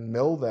and then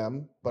mill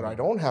them, but I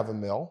don't have a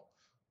mill.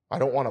 I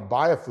don't want to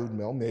buy a food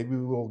mill. Maybe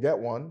we will get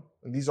one.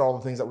 And these are all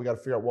the things that we got to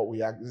figure out what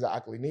we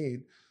exactly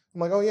need.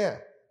 I'm like, oh yeah,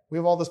 we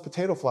have all this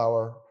potato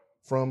flour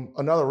from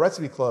another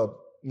Recipe Club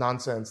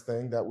nonsense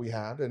thing that we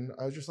had. And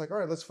I was just like, all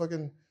right, let's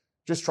fucking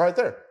just try it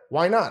there.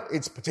 Why not?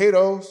 It's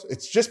potatoes.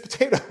 It's just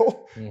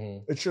potato.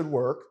 Mm-hmm. It should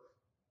work.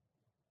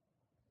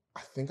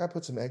 I think I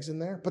put some eggs in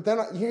there. But then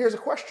here's a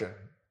question.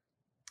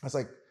 I was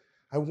like,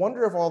 I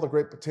wonder if all the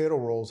great potato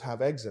rolls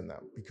have eggs in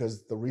them,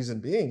 because the reason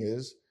being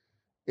is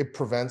it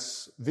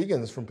prevents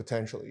vegans from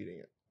potentially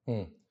eating it.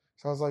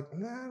 So I was like,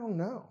 I don't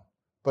know.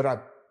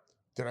 But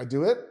did I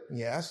do it?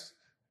 Yes.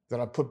 Did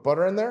I put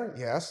butter in there?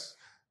 Yes.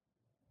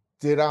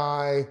 Did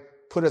I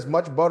put as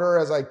much butter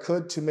as I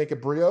could to make a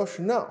brioche?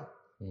 No,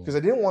 because I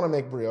didn't want to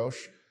make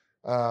brioche.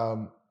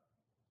 And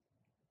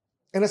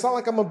it's not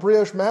like I'm a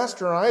brioche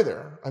master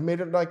either. I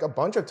made it like a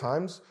bunch of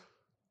times,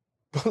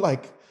 but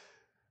like,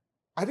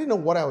 I didn't know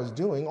what I was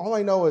doing. All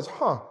I know is,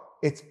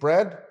 it's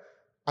bread.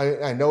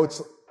 I know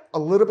it's a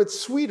little bit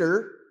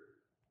sweeter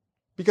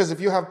because if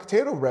you have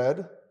potato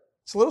bread,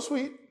 it's a little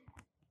sweet.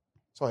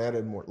 So I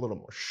added a little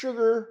more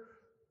sugar.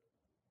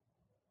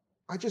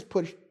 I just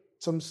put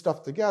some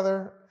stuff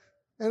together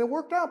and it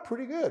worked out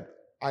pretty good.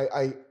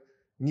 I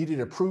needed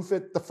to proof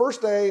it. The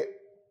first day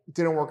it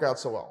didn't work out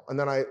so well. And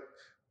then I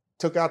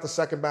took out the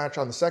second batch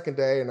on the second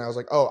day and I was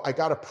like, I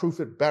got to proof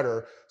it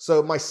better.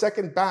 So my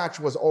second batch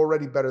was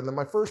already better than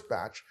my first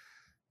batch.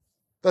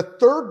 The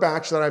third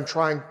batch that I'm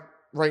trying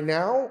right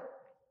now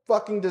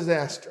fucking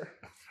disaster.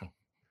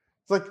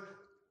 It's like,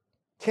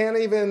 can't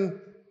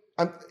even,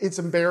 it's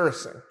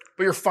embarrassing.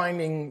 But you're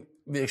finding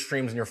the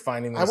extremes and you're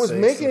finding the I was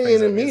making it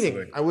in a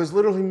meeting. I was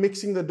literally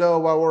mixing the dough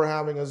while we were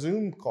having a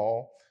Zoom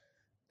call.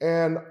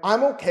 And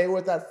I'm okay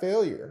with that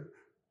failure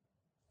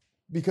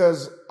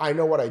because I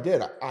know what I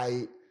did.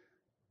 I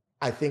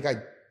think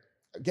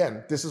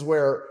again, this is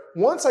where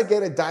once I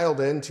get it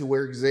dialed into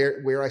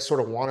where I sort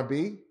of want to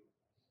be,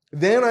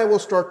 then I will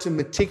start to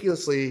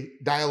meticulously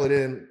dial it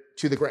in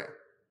to the gram,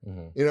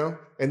 you know,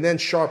 and then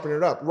sharpen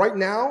it up. Right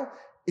now,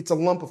 it's a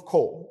lump of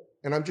coal,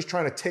 and I'm just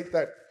trying to take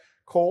that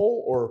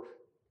coal or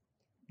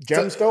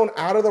gemstone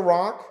out of the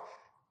rock,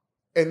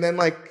 and then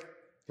right.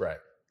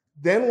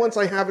 Then once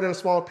I have it in a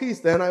small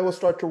piece, then I will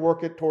start to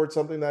work it towards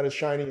something that is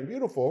shiny and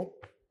beautiful,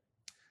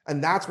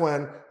 and that's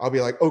when I'll be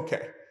like,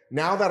 okay.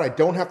 Now that I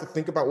don't have to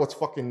think about what's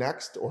fucking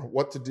next or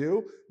what to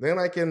do, then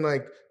I can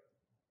like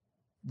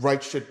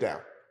write shit down.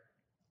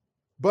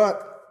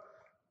 But,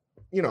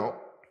 you know,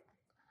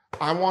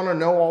 I want to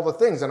know all the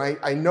things. And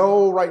I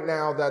know right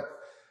now that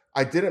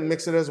I didn't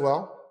mix it as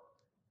well.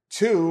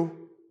 2,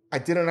 I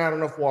didn't add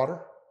enough water.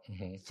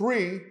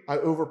 3, I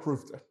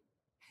overproofed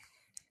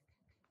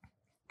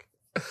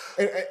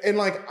it. And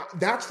like,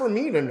 that's for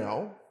me to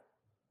know.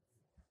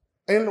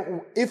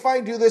 And if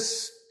I do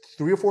this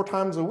 3 or 4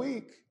 times a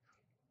week,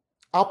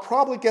 I'll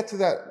probably get to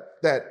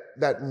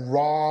that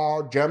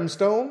raw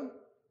gemstone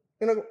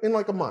in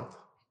like a month.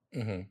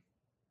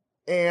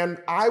 And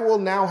I will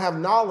now have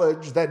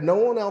knowledge that no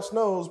one else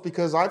knows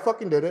because I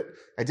fucking did it.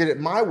 I did it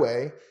my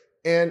way.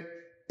 And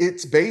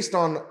it's based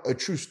on a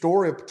true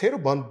story of potato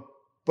bun,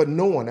 but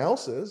no one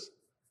else's.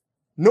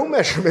 No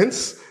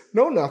measurements,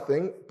 no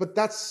nothing. But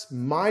that's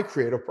my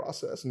creative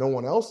process. No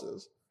one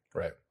else's.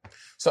 Right.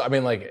 So, I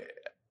mean, like,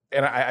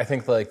 and I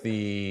think like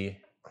the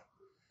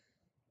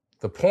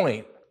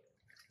point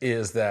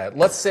is that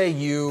let's say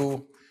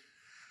you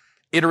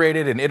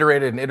iterated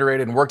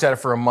and worked at it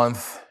for a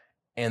month,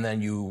 and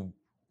then you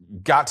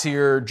got to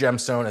your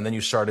gemstone, and then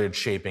you started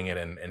shaping it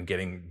and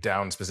getting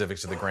down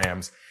specifics to the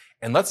grams.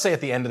 And let's say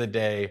at the end of the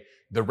day,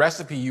 the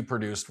recipe you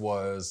produced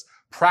was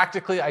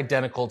practically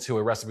identical to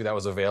a recipe that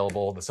was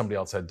available that somebody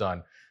else had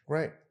done.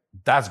 Right.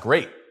 That's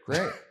great.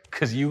 Great.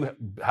 Because you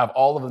have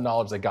all of the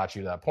knowledge that got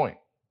you to that point.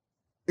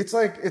 It's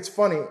like, it's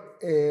funny.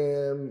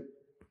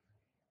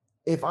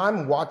 If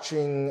I'm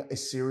watching a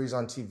series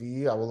on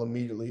TV, I will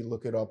immediately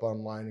look it up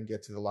online and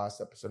get to the last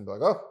episode and be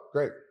like, oh,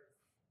 great.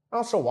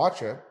 I'll still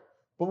watch it.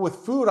 But with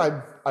food,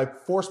 I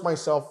force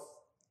myself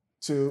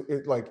to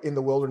it, like in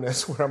the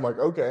wilderness where I'm like,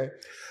 okay.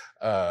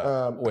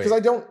 Because I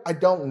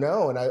don't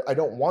know, and I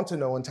don't want to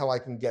know until I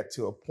can get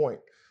to a point.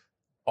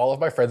 All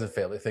of my friends and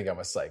family think I'm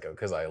a psycho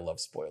because I love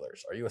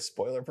spoilers. Are you a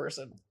spoiler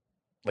person?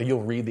 Like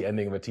you'll read the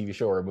ending of a TV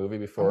show or a movie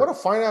before? I'm going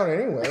to find out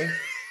anyway.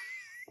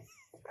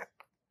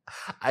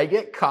 I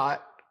get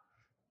caught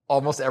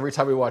almost every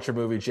time we watch a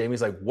movie.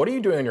 Jamie's like, what are you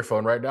doing on your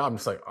phone right now? I'm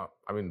just like,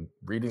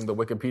 reading the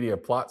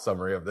Wikipedia plot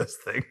summary of this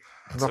thing.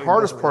 The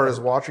hardest part is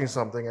watching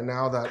something, and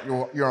now that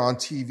you're on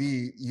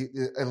TV,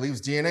 it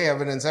leaves DNA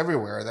evidence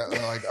everywhere. That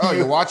they're like, oh,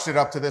 you watched it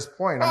up to this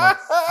point. I'm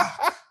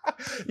like,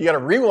 you got to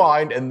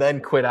rewind and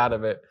then quit out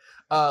of it.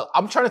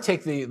 I'm trying to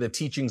take the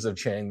teachings of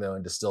Chang, though,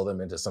 and distill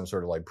them into some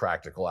sort of like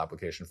practical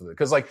application for it.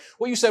 Because like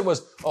what you said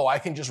was, oh, I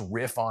can just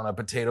riff on a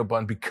potato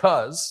bun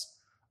because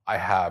I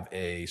have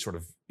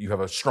you have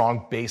a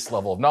strong base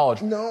level of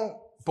knowledge.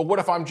 No. But what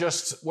if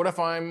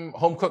I'm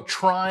home cooked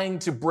trying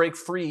to break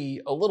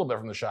free a little bit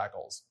from the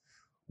shackles?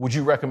 Would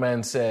you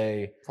recommend,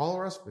 say, follow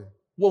a recipe?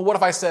 Well, what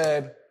if I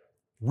said,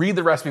 read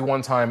the recipe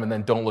one time and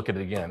then don't look at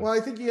it again? Well, I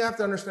think you have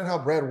to understand how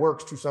bread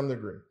works to some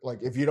degree. Like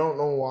if you don't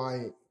know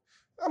why,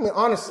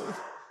 honestly,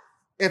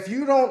 if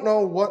you don't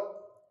know what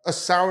a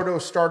sourdough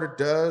starter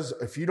does,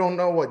 if you don't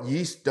know what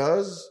yeast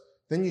does,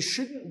 then you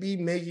shouldn't be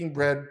making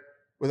bread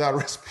without a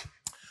recipe.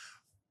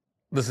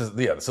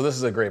 So this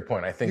is a great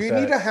point. I think you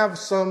need to have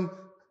some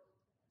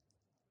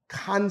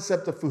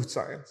concept of food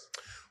science.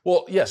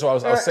 Well, yeah. So I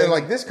was saying,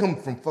 like this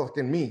comes from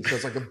fucking me, so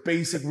it's like a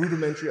basic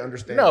rudimentary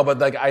understanding. No, but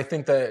like I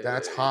think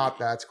that's hot,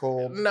 that's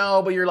cold.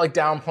 No, but you're like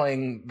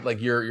downplaying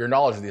like your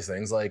knowledge of these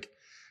things. Like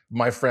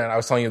my friend, I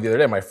was telling you the other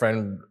day, my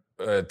friend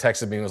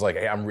texted me and was like,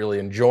 "Hey, I'm really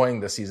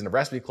enjoying this season of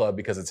Recipe Club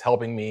because it's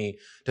helping me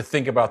to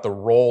think about the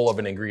role of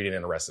an ingredient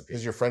in a recipe."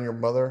 Is your friend your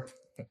mother?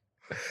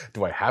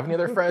 Do I have any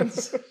other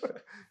friends?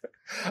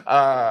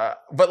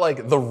 But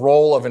like the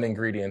role of an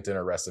ingredient in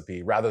a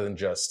recipe rather than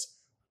just,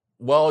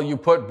 well, you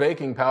put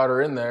baking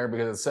powder in there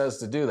because it says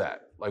to do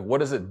that. Like,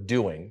 what is it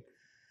doing?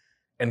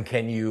 And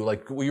can you,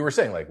 like what you were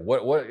saying, like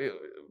what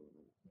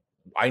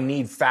I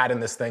need fat in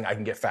this thing. I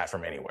can get fat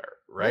from anywhere,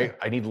 right?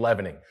 Yeah. I need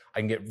leavening. I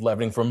can get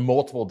leavening from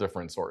multiple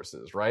different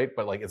sources, right?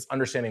 But like it's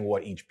understanding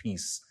what each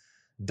piece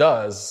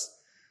does,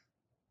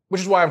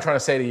 which is why I'm trying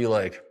to say to you,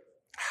 like,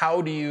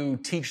 how do you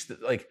teach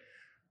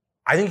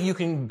I think you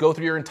can go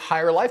through your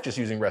entire life just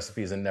using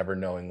recipes and never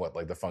knowing what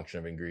like the function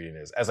of ingredient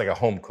is as like a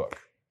home cook.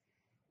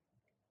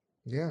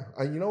 Yeah.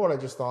 You know what I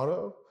just thought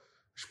of?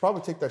 I should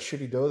probably take that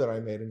shitty dough that I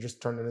made and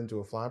just turn it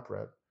into a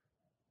flatbread.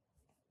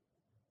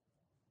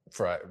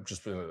 Fry,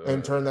 just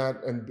and turn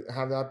that and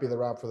have that be the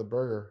wrap for the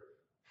burger.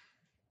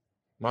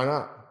 Why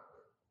not?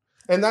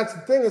 And that's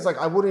the thing is like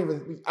I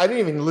didn't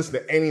even listen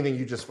to anything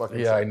you just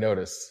fucking said. I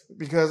noticed.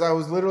 Because I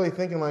was literally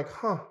thinking like,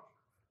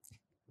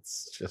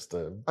 It's just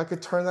I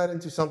could turn that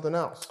into something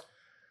else.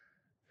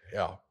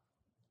 Yeah.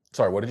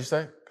 Sorry, what did you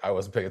say? I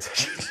wasn't paying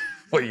attention to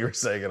what you were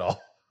saying at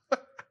all.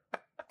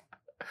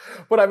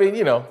 But I mean,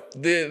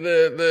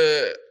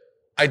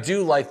 I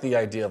do like the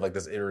idea of like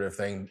this iterative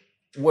thing.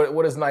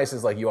 What is nice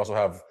is like you also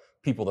have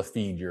people to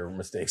feed your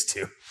mistakes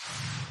to.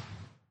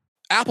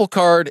 Apple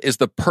Card is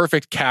the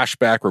perfect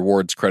cashback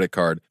rewards credit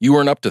card. You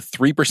earn up to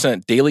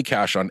 3% daily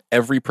cash on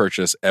every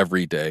purchase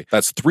every day.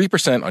 That's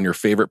 3% on your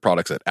favorite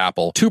products at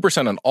Apple,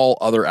 2% on all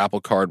other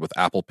Apple Card with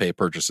Apple Pay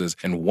purchases,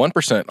 and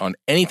 1% on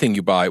anything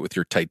you buy with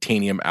your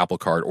titanium Apple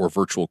Card or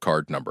virtual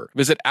card number.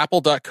 Visit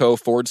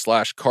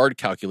apple.co/card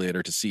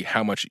calculator to see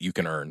how much you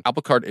can earn.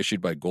 Apple Card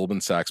issued by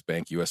Goldman Sachs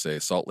Bank USA,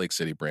 Salt Lake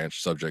City branch,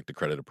 subject to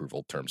credit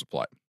approval. Terms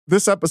apply.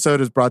 This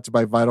episode is brought to you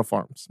by Vital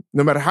Farms.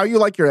 No matter how you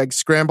like your eggs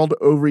scrambled,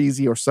 over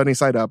easy, or sunny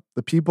side up,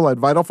 the people at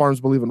Vital Farms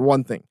believe in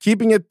one thing: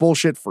 keeping it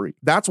bullshit free.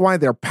 That's why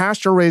their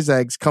pasture-raised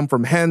eggs come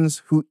from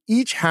hens who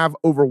each have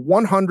over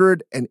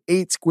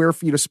 108 square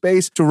feet of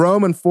space to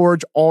roam and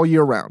forage all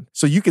year round.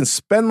 So you can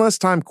spend less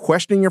time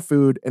questioning your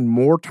food and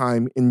more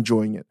time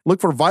enjoying it. Look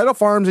for Vital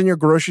Farms in your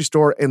grocery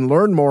store and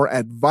learn more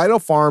at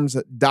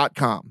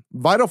vitalfarms.com.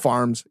 Vital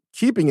Farms,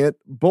 keeping it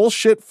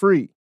bullshit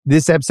free.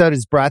 This episode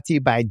is brought to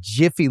you by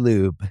Jiffy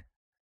Lube.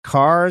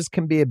 Cars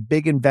can be a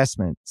big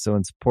investment, so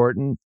it's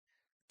important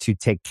to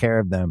take care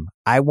of them.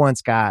 I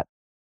once got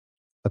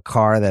a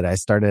car that I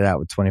started out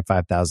with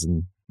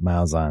 25,000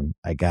 miles on.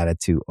 I got it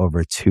to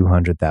over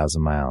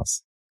 200,000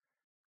 miles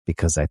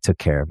because I took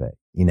care of it.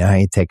 You know how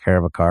you take care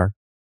of a car?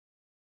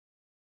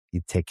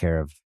 You take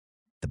care of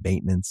the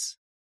maintenance,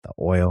 the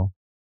oil,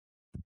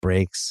 the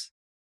brakes,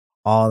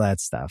 all that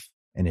stuff.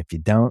 And if you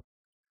don't,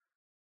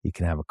 you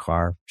can have a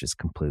car just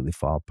completely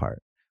fall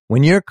apart.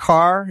 When your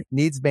car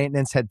needs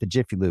maintenance, head to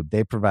Jiffy Lube.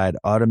 They provide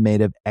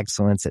automotive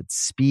excellence at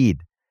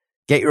speed.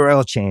 Get your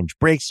oil change,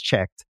 brakes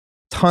checked,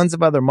 tons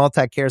of other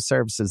multi-care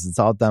services. It's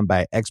all done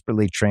by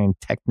expertly trained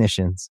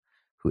technicians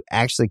who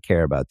actually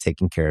care about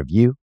taking care of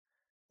you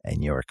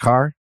and your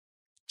car.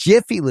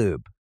 Jiffy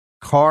Lube,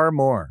 car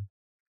more.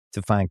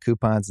 To find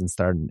coupons and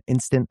start an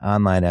instant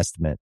online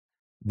estimate,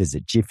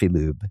 visit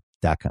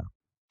jiffylube.com.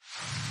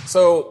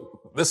 So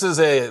this is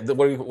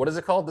what is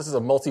it called? This is a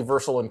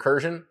multiversal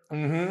incursion.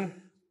 Mm-hmm.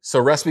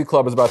 So Recipe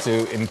Club is about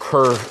to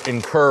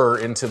incur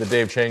into the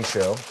Dave Chang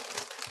Show.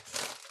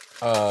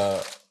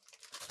 For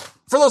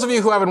those of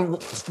you who haven't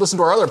listened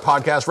to our other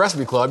podcast,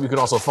 Recipe Club, you can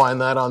also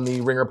find that on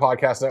the Ringer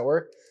Podcast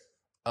Network.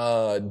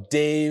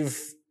 Dave,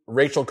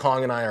 Rachel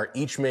Kong, and I are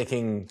each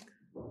making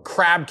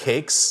crab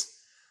cakes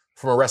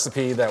from a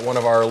recipe that one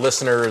of our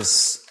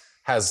listeners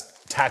has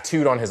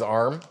tattooed on his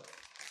arm.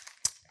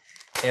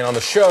 And on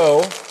the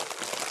show,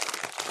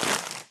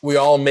 we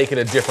all make it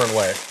a different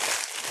way.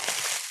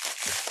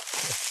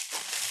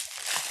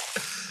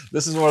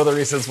 This is one of the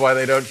reasons why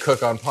they don't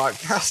cook on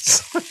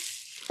podcasts.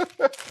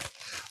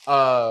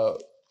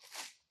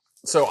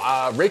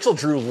 So Rachel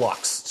drew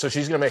Lux. So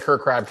she's going to make her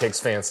crab cakes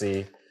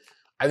fancy.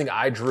 I think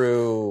I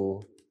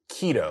drew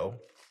keto.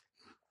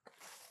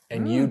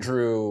 And you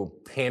drew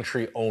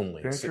pantry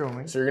only. Pantry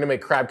only. So you're going to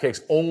make crab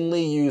cakes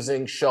only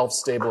using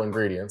shelf-stable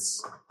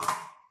ingredients.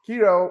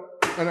 Keto,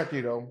 not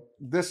keto.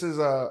 This is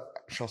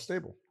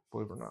shelf-stable,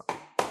 believe it or not.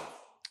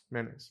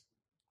 Mayonnaise.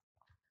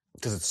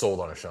 Because it's sold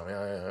on a shelf.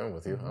 Yeah, I'm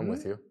with you. I'm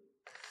with you.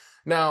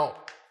 Now,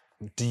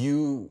 do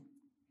you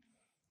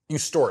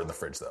store it in the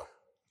fridge, though?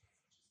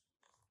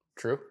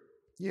 True?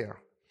 Yeah,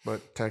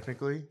 but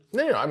technically...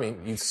 No, I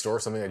mean, you store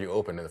something that you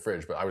open in the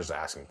fridge, but I was just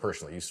asking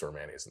personally, you store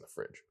mayonnaise in the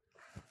fridge.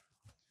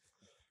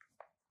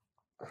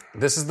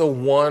 This is the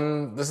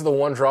one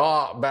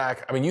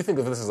drawback. I mean, you think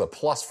of this as a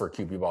plus for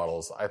QP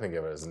bottles. I think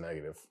of it as a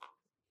negative.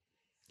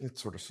 It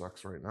sort of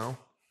sucks right now.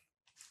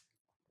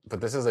 But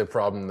this is a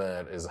problem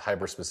that is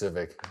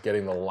hyper-specific,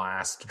 getting the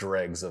last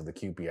dregs of the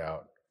QP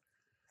out.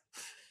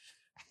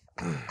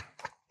 God,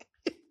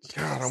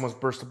 I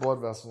almost burst a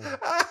blood vessel.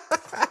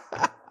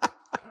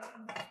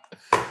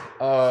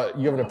 You have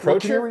an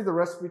approach Can here? you read the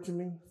recipe to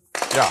me?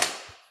 Yeah.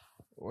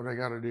 What I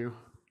got to do?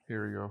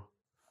 Here we go.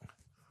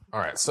 All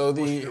right, so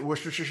the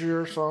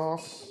Worcestershire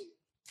sauce.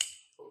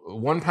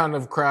 1 pound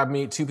of crab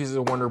meat, 2 pieces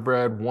of Wonder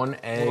Bread, 1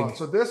 egg. Hold on.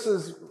 So this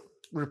is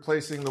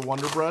replacing the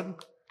Wonder Bread,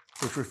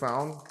 which we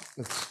found.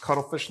 It's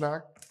cuttlefish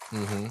snack.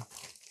 Mm-hmm.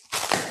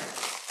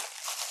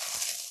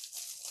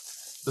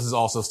 This is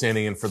also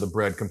standing in for the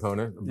bread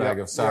component, a bag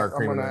of sour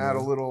cream. I'm going to add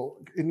a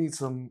little. It needs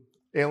some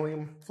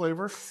alien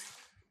flavor.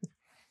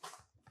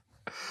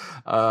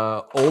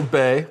 Old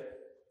Bay.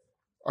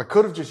 I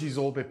could have just used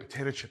Old Bay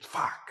potato chips.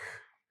 Fuck.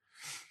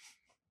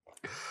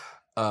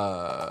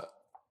 Are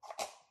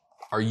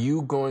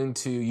you going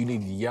to, you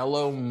need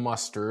yellow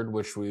mustard,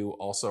 which we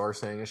also are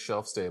saying is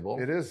shelf stable.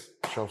 It is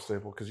shelf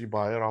stable because you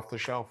buy it off the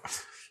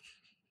shelf.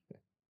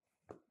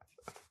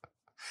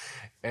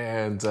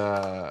 And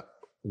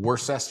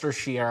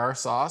Worcestershire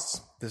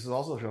sauce. This is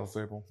also a shelf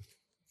staple.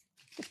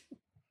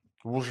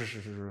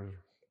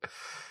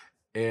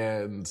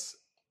 And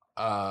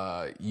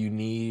you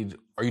need...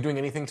 Are you doing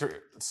anything to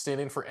stand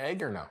in for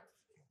egg or no?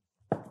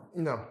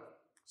 No.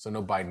 So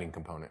no binding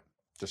component.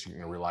 Just you're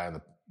going to rely on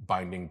the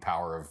binding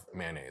power of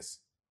mayonnaise.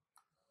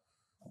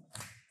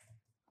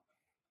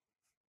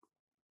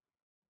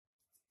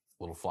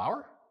 A little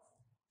flour?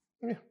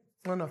 Yeah,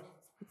 why not?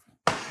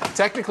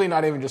 Technically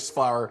not even just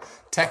flour.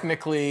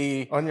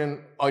 Technically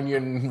Onion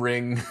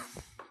ring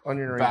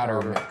ring batter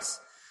powder. mix.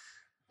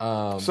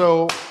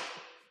 So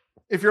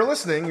if you're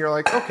listening, you're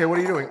like, okay, what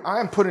are you doing?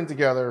 I'm putting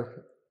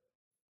together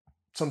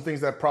some things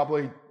that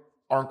probably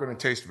aren't going to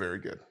taste very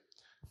good.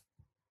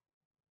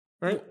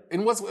 Right?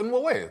 In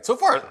what way? So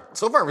far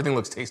everything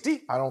looks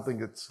tasty. I don't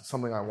think it's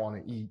something I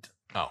want to eat.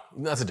 Oh,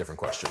 that's a different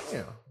question.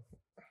 Yeah.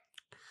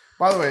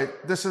 By the way,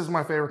 this is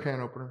my favorite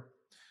can opener,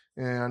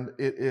 and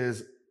it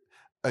is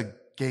a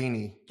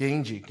Genji,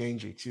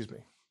 excuse me.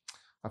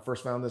 I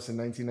first found this in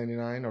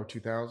 1999 or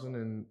 2000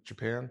 in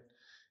Japan,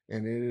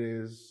 and it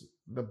is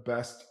the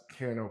best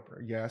can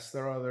opener. Yes,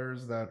 there are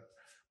others that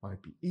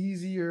might be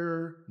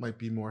easier, might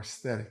be more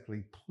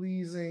aesthetically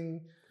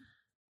pleasing,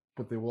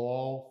 but they will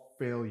all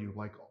fail you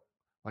like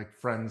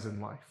friends in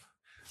life.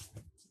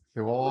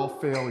 They will all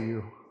fail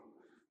you.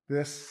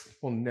 This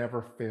will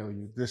never fail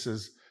you. This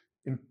is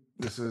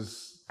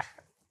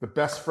the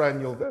best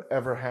friend you'll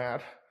ever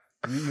had.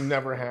 You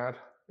never had.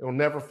 It will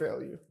never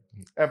fail you,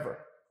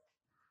 ever.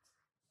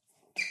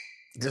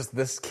 Just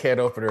this can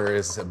opener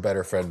is a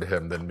better friend to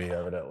him than me,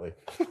 evidently.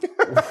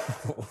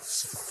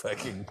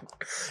 Fucking,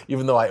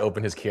 even though I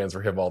open his cans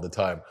for him all the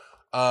time.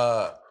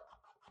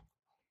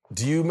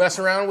 Do you mess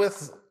around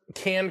with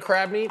canned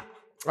crab meat?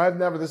 I've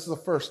never. This is the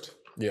first.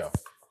 Yeah.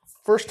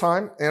 First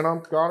time, and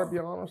I'm gotta be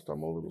honest,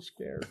 I'm a little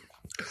scared.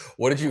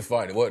 What did you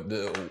find?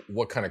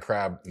 What kind of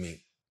crab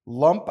meat?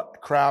 Lump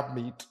crab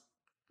meat,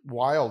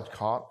 wild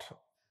caught.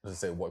 Does it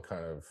say what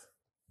kind of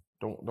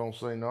Don't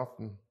say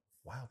nothing.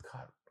 wild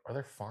caught? Are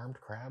there farmed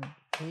crab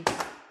meat?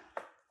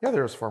 Yeah,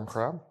 there's farm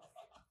crab.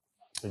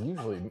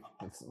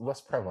 It's less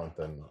prevalent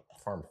than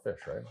farmed fish,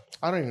 right?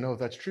 I don't even know if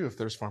that's true. If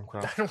there's farm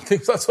crab, I don't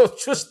think so. That's what I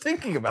was just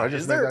thinking about. I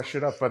just made that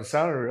shit up, but it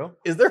sounded real.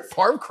 Is there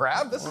farmed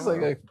crab? This is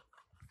like a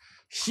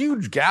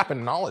huge gap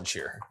in knowledge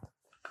here.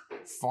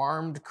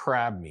 Farmed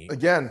crab meat.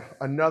 Again,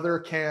 another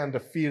can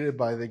defeated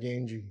by the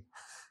Genji.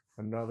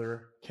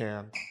 Another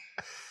can.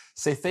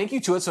 Say thank you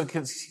to it so it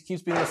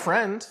keeps being a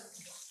friend.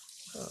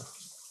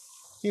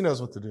 He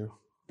knows what to do.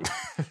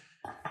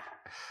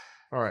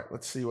 All right,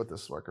 let's see what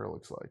this sucker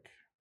looks like.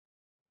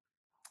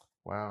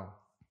 Wow.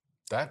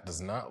 That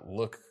does not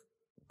look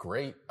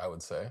great, I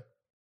would say.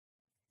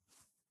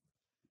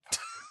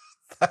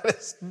 That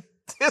is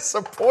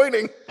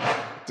disappointing.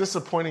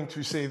 Disappointing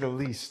to say the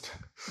least.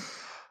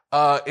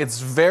 It's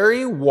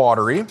very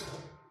watery.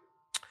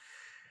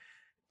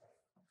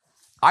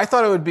 I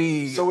thought it would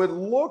be... So it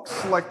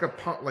looks like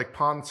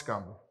pond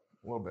scum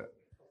a little bit.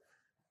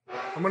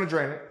 I'm gonna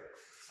drain it.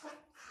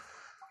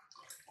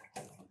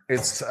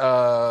 It's...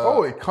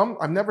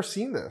 I've never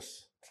seen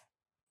this.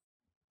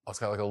 It's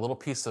got like a little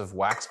piece of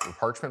wax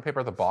parchment paper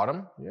at the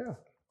bottom. Yeah.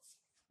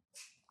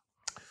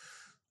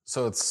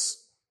 So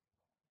it's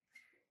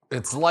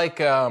like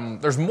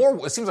there's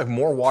more. It seems like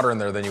more water in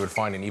there than you would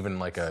find in even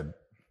like a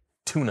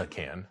tuna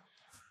can.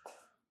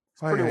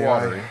 It's pretty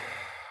watery.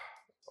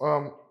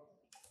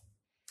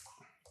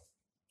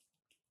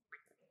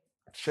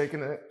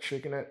 Shaking it.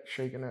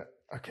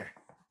 Okay.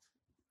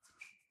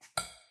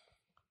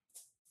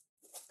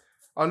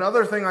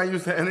 Another thing I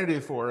use the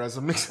entity for as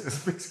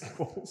mixing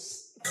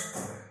bowls.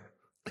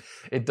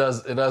 It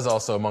does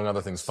also, among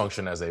other things,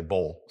 function as a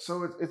bowl.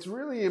 So it's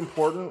really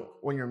important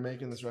when you're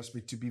making this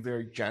recipe to be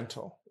very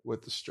gentle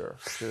with the stir,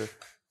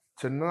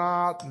 to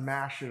not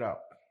mash it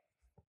up.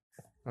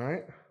 All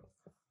right?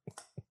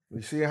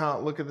 You see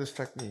look at this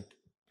technique.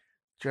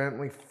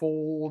 Gently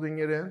folding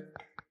it in.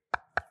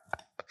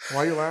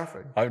 Why are you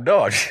laughing? I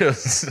know.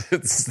 This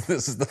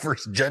is the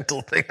first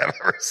gentle thing I've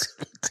ever seen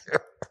you do.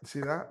 See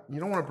that? You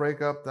don't want to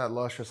break up that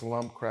luscious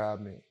lump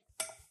crab meat.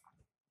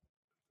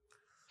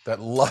 That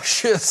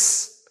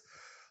luscious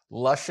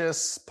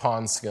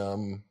pond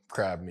scum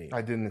crab meat.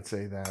 I didn't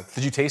say that.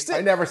 Did you taste it?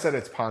 I never said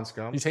it's pond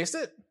scum. You taste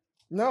it?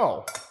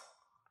 No.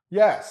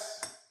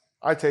 Yes.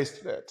 I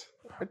tasted it.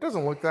 It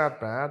doesn't look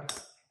that bad.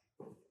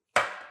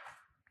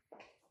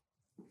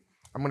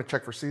 I'm going to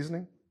check for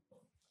seasoning.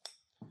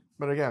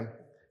 But again,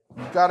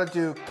 you've got to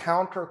do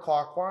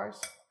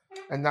counterclockwise,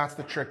 and that's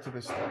the trick to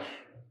this dish.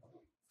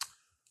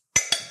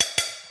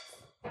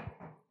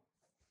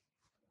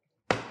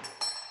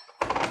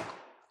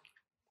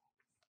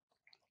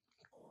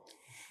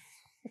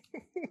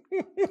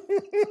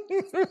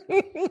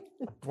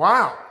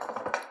 Wow.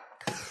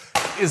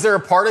 Is there a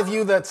part of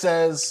you that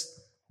says,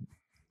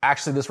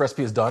 actually, this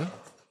recipe is done?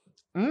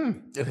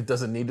 And it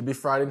doesn't need to be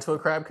fried into a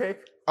crab cake?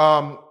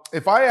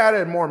 If I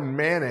added more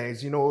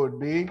mayonnaise, you know what it would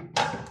be?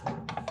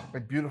 A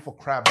beautiful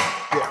crab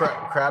dip.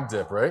 Crab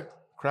dip, right?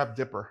 Crab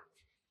dipper.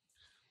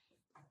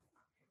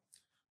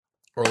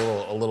 Or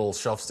a little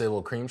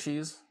shelf-stable cream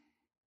cheese.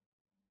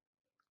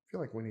 I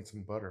feel like we need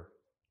some butter.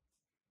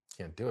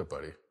 Can't do it,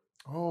 buddy.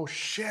 Oh,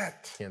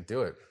 shit. Can't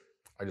do it.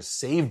 I just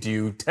saved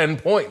you 10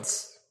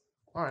 points.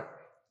 All right.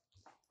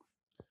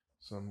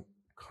 Some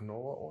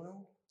canola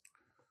oil.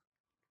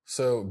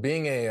 So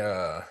being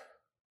a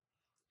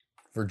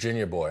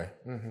Virginia boy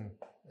Mm-hmm.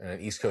 and an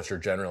East Coaster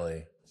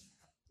generally,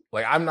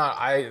 like I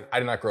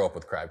did not grow up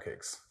with crab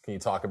cakes. Can you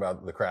talk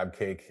about the crab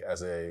cake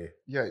as a...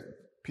 Yeah,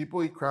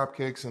 people eat crab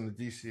cakes in the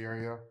DC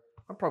area.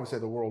 I'd probably say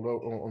the world,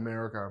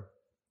 America.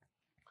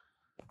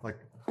 Like,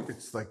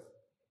 it's like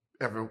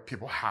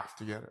people have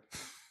to get it.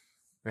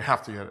 They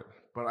have to get it.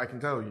 But I can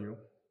tell you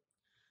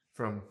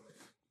from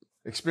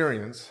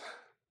experience,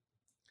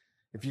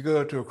 if you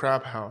go to a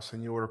crab house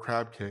and you order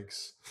crab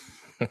cakes,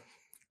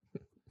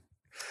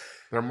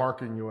 they're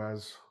marking you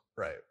as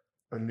Right.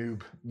 a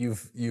noob.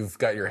 You've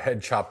got your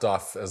head chopped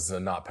off as a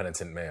not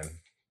penitent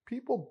man.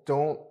 People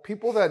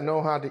that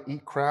know how to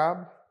eat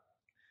crab,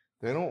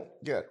 they don't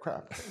get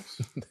crab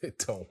cakes. They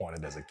don't want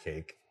it as a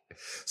cake.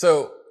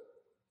 So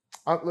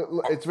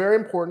it's very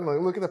important. Like,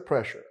 look at the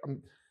pressure.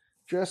 I'm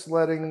just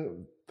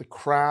letting the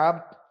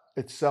crab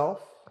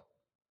itself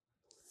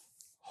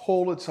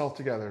hold itself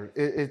together.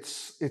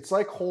 It's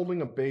like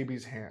holding a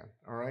baby's hand.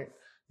 All right,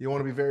 you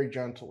want to be very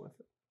gentle with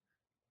it.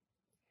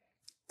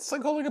 it's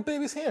like holding a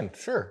baby's hand.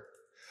 Sure.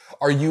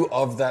 Are you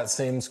of that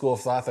same school of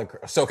thought?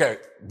 So, okay,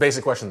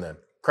 basic question then.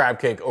 Crab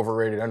cake,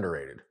 overrated,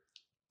 underrated?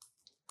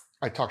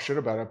 I talk shit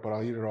about it, but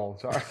I'll eat it all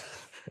the time.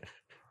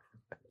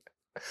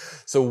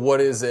 So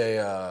what's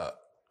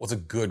a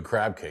good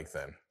crab cake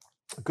then?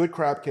 A good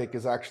crab cake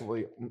is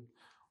actually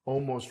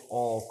almost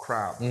all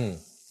crab. You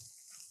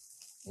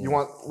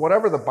want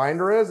whatever the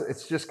binder is,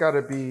 it's just got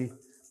to be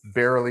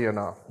barely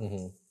enough.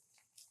 Mm-hmm.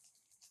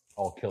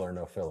 All killer,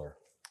 no filler.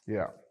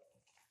 Yeah.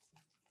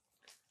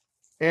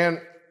 And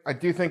I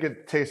do think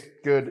it tastes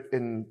good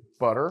in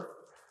butter,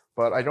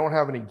 but I don't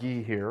have any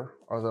ghee here.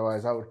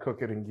 Otherwise, I would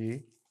cook it in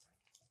ghee.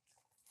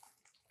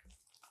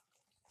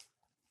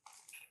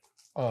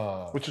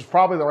 Which is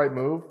probably the right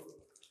move.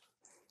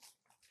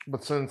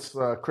 But since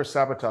Chris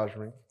sabotaged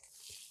me.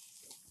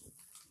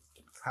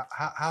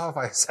 How have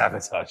I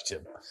sabotaged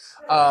him?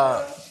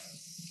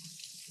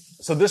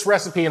 So this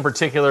recipe in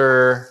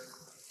particular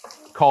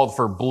called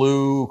for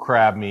blue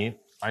crab meat.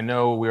 I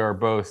know we are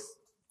both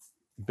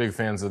big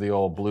fans of the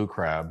old blue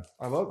crab.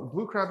 I love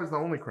blue crab is the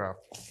only crab.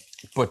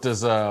 But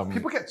does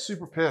people get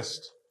super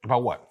pissed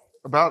about what?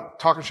 About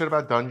talking shit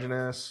about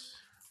Dungeness.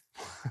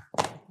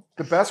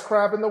 The best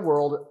crab in the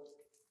world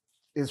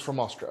is from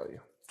Australia.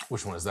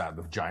 Which one is that?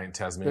 The giant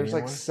Tasmanian There's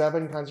like one?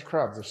 7 kinds of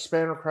crabs. There's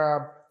spanner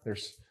crab.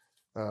 There's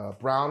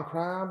brown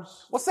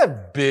crabs. What's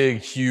that big,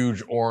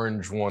 huge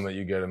orange one that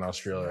you get in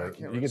Australia?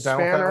 You get down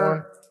with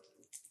that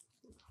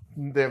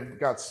one? They've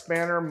got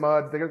spanner,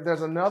 mud.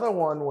 There's another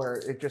one where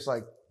it just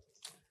like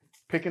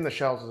picking the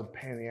shells is a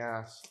pain in the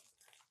ass.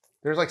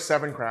 There's like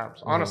 7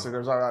 crabs. Honestly,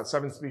 there's about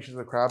 7 species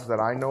of crabs that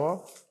I know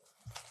of.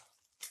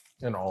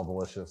 And all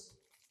delicious.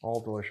 All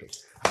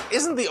delicious.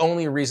 Isn't the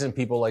only reason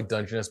people like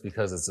Dungeness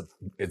because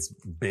it's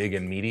big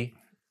and meaty?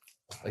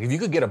 Like if you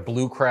could get a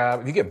blue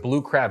crab, if you get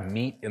blue crab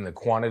meat in the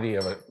quantity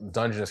of a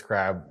Dungeness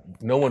crab,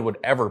 no one would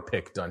ever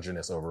pick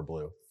Dungeness over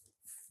blue.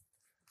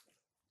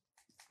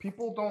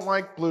 People don't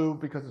like blue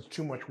because it's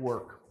too much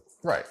work.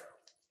 Right.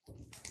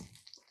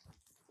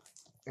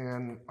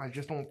 And I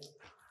just don't.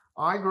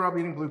 I grew up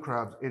eating blue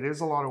crabs. It is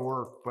a lot of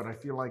work, but I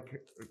feel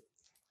like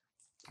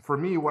for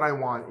me, what I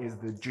want is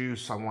the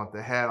juice. I want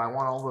the head. I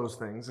want all those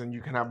things. And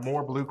you can have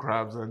more blue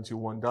crabs than to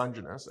one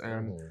Dungeness.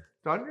 And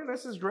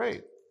Dungeness is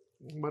great,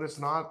 but it's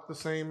not the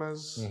same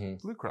as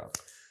blue crab.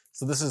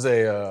 So this is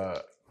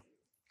a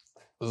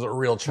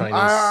real Chinese.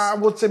 I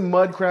would say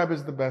mud crab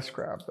is the best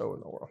crab, though,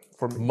 in the world.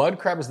 For me. Mud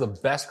crab is the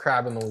best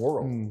crab in the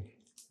world.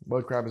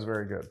 Mud crab is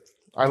very good.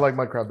 I like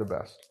mud crab the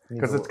best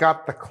because it's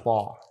got the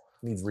claw.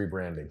 Needs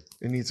rebranding.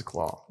 It needs a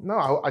claw.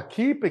 No, I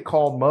keep it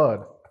called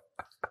mud.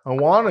 I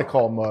want it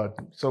called mud.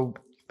 So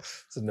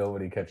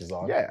nobody catches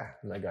on. Yeah.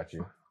 I got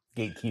you.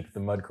 Gatekeep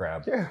the mud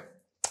crab. Yeah.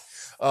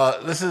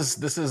 This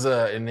is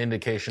an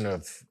indication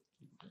of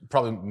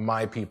probably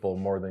my people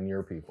more than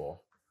your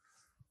people.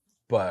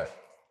 But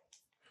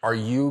are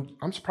you...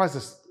 I'm surprised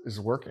this is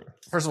working.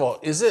 First of all,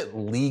 is it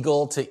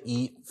legal to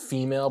eat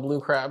female blue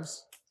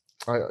crabs?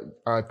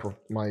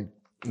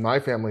 My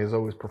family has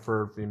always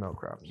preferred female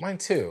crabs. Mine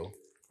too.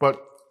 But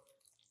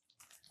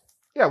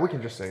yeah, we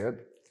can just say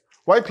it.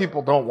 White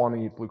people don't want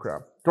to eat blue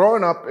crab.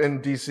 Growing up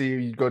in DC,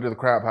 you go to the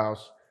crab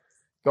house.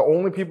 The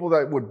only people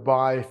that would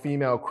buy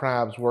female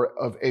crabs were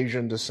of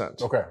Asian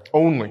descent. Okay.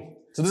 Only.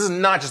 So this is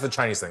not just a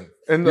Chinese thing.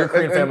 And your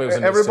Korean family was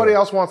in everybody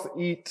else wants to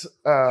eat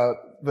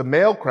the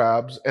male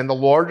crabs, and the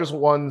largest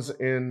ones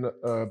in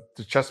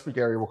the Chesapeake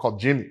area were called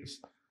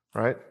jimmies,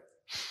 right?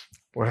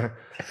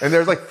 And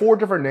there's like 4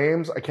 different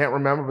names. I can't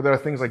remember, but there are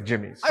things like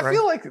jimmies. I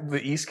feel like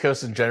the East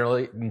Coast in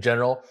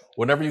general,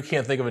 whenever you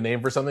can't think of a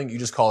name for something, you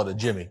just call it a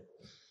Jimmy.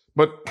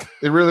 But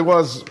it really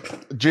was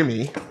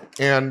Jimmy,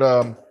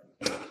 and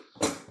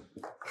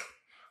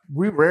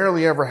we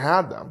rarely ever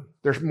had them.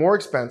 They're more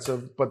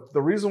expensive, but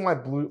the reason why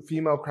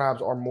female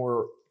crabs are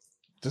more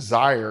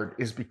desired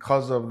is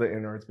because of the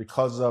innards,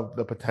 because of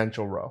the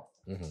potential roe.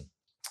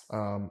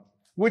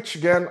 Which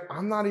again,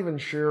 I'm not even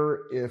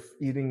sure if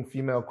eating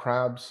female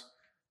crabs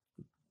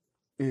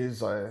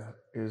is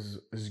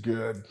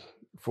good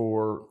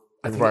for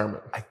the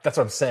environment. That's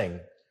what I'm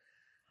saying.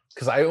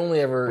 Because I only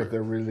ever. But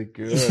they're really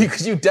good.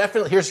 Because you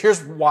definitely.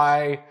 Here's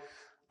why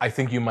I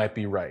think you might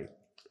be right,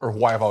 or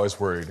why I've always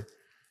worried.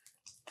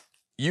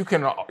 You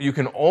can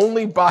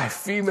only buy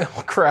female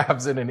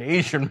crabs in an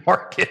Asian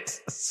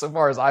market, so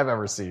far as I've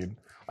ever seen.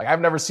 Like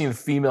I've never seen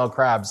female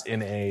crabs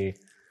in a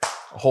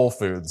Whole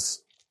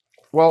Foods.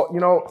 Well,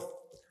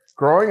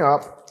 growing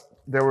up,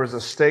 there was a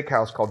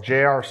steakhouse called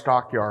JR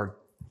Stockyard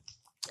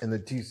in the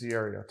DC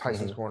area,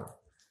 Tyson's Corner,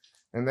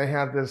 and they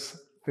had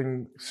this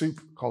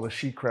soup called a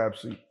she crab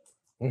soup.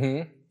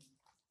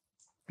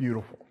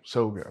 Beautiful,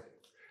 so good.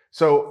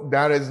 So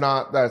that's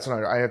not.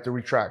 I have to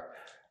retract.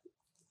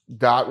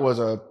 That was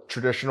a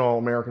traditional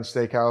American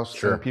steakhouse,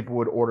 Sure. and people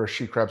would order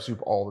she crab soup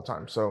all the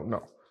time. So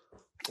no,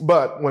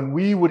 but when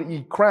we would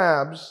eat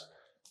crabs,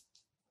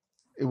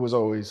 it was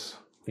always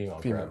Female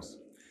crabs.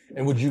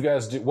 And would you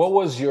guys do? What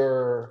was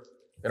your?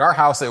 In our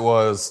house, it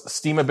was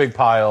steam a big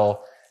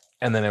pile,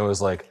 and then it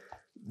was like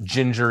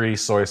gingery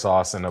soy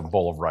sauce and a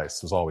bowl of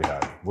rice. Was all we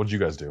had. What did you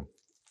guys do?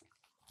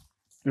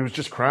 It was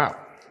just crab.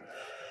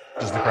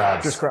 Just the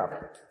crabs. Just crab.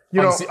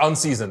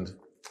 Unseasoned.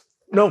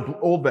 No,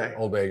 Old Bay.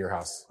 Old Bay, your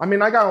house. I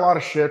mean, I got a lot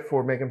of shit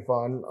for making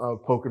fun,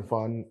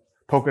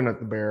 poking at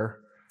the bear.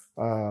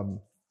 When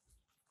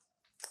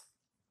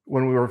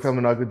we were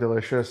filming Ugly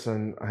Delicious,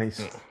 and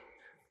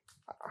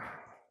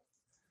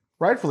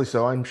rightfully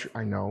so,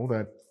 I know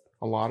that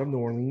a lot of New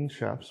Orleans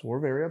chefs were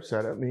very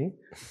upset at me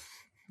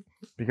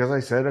because I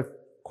said a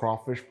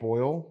crawfish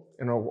boil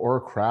or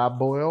a crab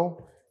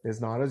boil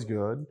is not as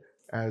good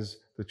as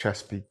the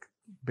Chesapeake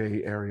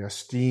Bay area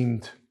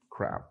steamed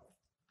crab.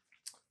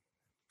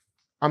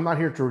 I'm not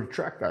here to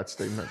retract that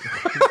statement.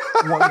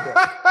 One day.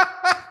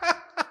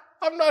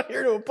 I'm not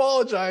here to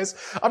apologize.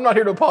 I'm not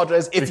here to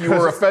apologize if you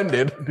were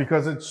offended.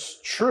 Because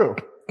it's true.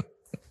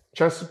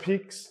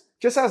 Chesapeake's,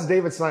 just ask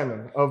David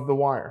Simon of The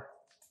Wire.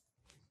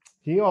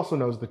 He also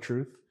knows the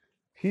truth.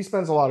 He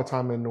spends a lot of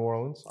time in New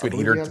Orleans. Good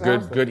eater,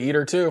 good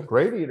eater too.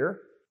 Great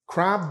eater.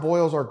 Crab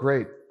boils are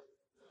great.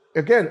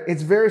 Again,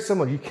 it's very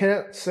similar. You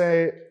can't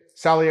say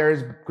Salieri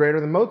is greater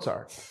than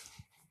Mozart.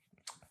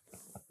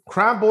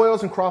 Crab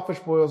boils and crawfish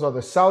boils are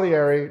the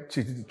Salieri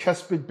to the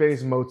Chesapeake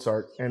Bay's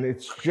Mozart, and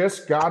it's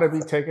just got to be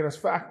taken as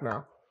fact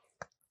now.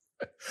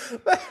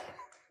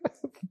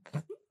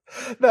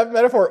 That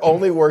metaphor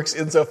only works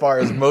insofar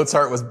as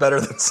Mozart was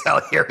better than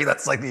Salieri.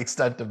 That's like the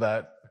extent of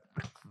that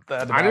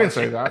I didn't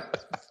say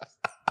that.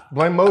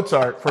 Blame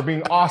Mozart for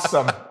being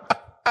awesome.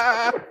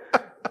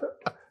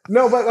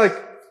 No, but like,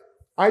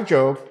 I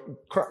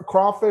joke,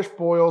 crawfish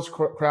boils,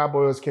 crab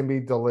boils can be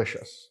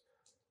delicious.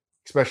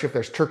 Especially if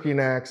there's turkey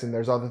necks and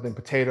there's other things,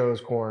 potatoes,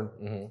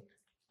 corn.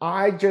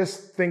 I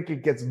just think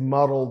it gets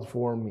muddled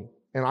for me.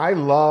 And I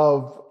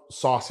love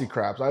saucy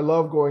crabs. I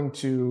love going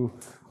to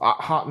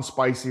hot and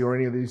spicy or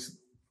any of these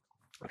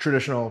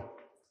traditional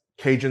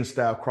Cajun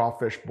style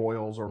crawfish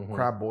boils or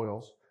crab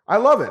boils. I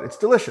love it. It's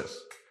delicious.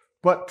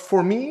 But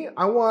for me,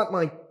 I want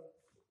like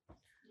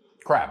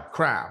crab.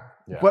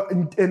 Yeah. But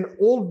in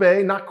Old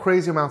Bay, not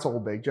crazy amounts of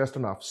Old Bay, just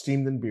enough,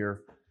 steamed in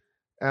beer.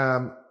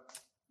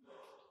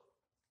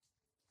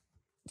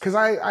 Because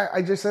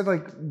I just said,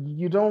 like,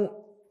 you don't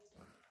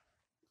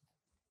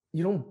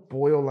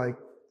boil, like,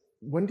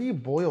 when do you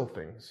boil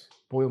things?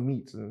 Boil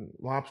meats and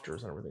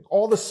lobsters and everything.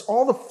 All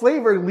the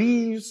flavor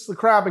leaves the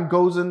crab and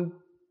goes into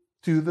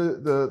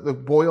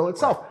the boil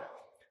itself. Right.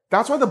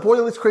 That's why the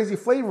boil is crazy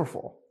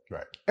flavorful.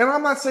 Right. And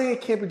I'm not saying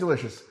it can't be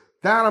delicious.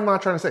 That I'm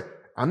not trying to say.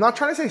 I'm not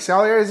trying to say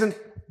Salieri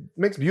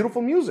makes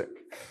beautiful music.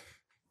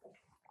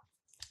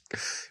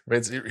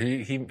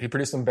 He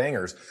produced some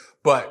bangers,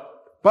 but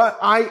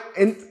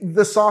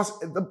the sauce,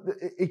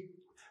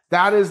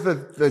 that is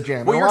the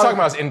jam. What you're talking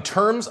about is in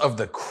terms of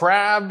the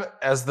crab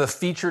as the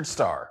featured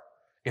star.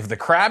 If the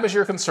crab is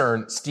your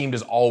concern, steamed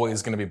is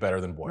always going to be better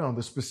than boiled. No,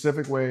 the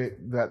specific way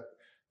that,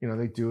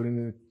 they do it in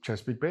the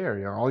Chesapeake Bay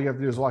area. All you have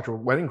to do is watch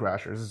Wedding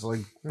Crashers. It's like,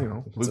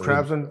 blue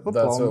crabs and football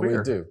that's and what beer.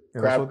 We do.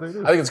 Yeah, crab, that's what they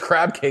do. I think it's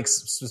crab cakes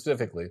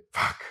specifically.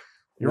 Fuck.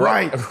 You're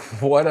right.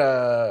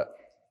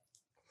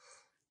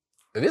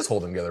 It is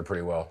holding together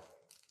pretty well.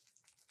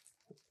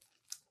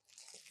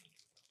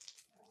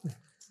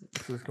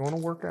 This is going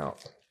to work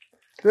out.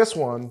 This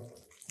one's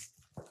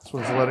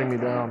letting me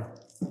down.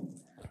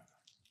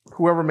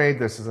 Whoever made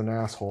this is an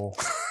asshole.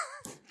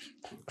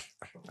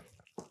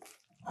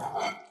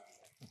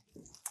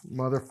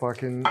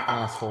 Motherfucking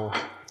asshole.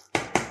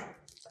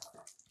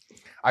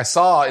 I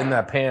saw in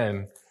that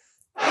pan,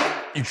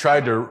 you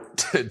tried to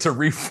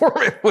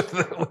reform it with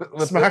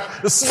the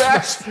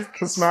smash.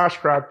 The smash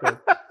crab cake.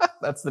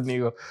 That's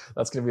going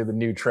to be the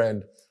new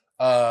trend.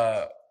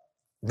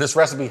 This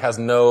recipe has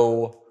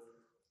no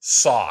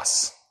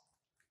sauce.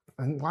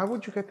 And why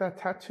would you get that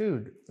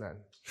tattooed then?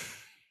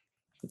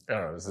 I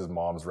don't know. This is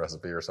mom's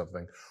recipe or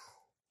something.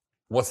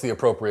 what's the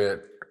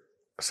appropriate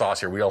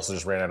sauce here? We also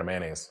just ran out of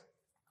mayonnaise.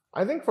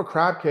 I think for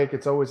crab cake,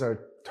 it's always a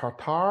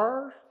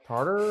tartar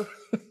sauce.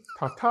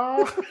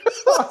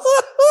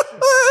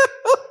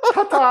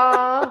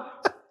 Tartar.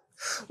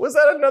 Was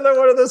that another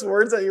one of those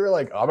words that you were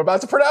like, I'm about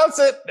to pronounce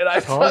it, and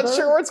I'm not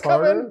sure where it's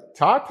coming?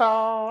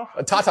 Tartar.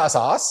 A tata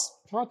sauce?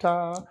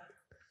 Tartar.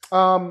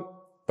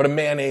 But a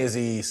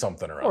mayonnaise-y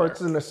something or other. Or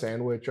it's in a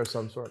sandwich of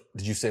some sort.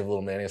 Did you save a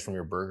little mayonnaise from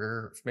your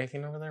burger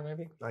making over there,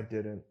 maybe? I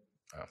didn't.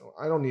 Oh.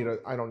 I don't need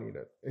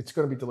it. It's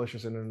going to be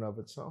delicious in and of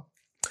itself.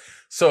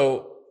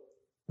 So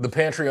the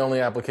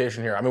pantry-only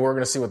application here, I mean, we're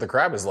going to see what the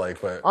crab is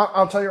like, but...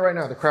 I'll tell you right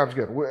now, the crab's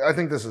good. I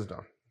think this is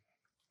done.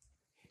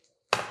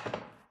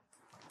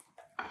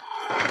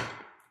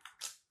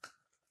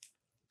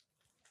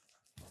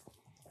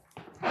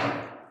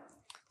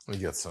 Let me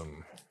get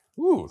some...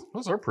 Ooh,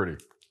 those are pretty.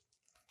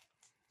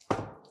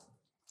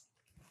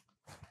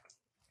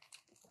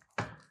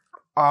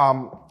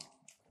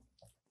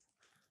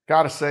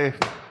 Gotta say,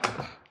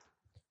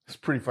 it's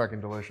pretty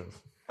fucking delicious.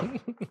 I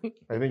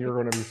think you're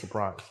going to be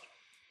surprised.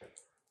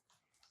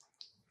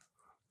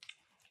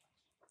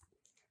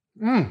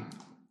 No,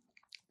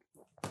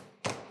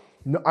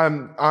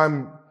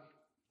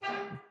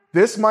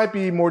 this might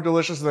be more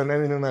delicious than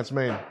anything that's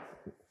made.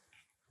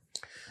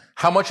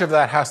 How much of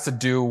that has to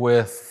do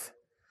with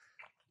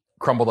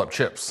crumbled up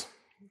chips,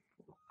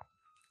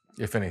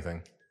 if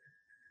anything?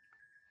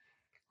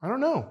 I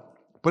don't know,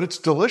 but it's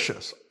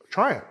delicious.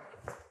 Try it.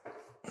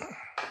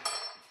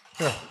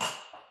 Here.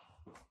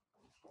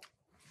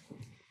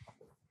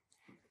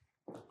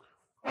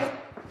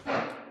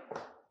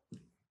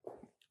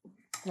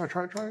 No,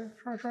 try here.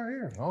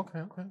 Okay.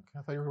 I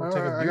thought you were going to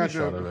take a beauty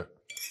shot of it.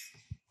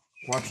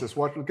 Watch this.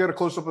 Get a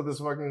close up of this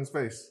fucking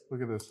face.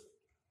 Look at this.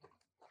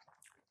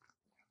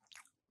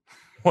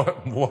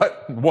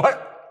 What?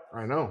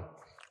 I know.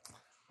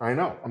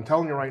 I'm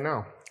telling you right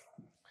now.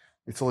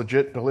 It's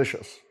legit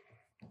delicious.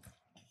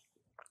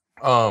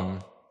 Well,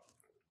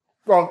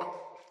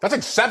 that's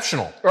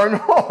exceptional. I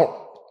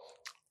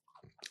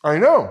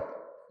know.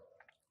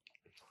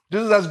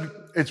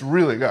 It's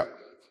really good.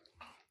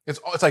 It's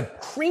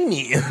like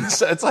creamy.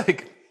 It's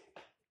like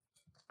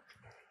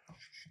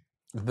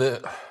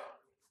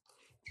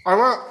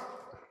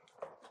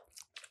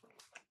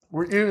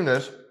we're eating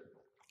this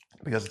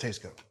because it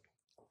tastes good.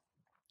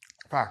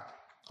 Fact.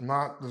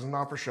 This is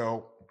not for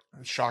show.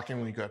 It's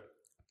shockingly good.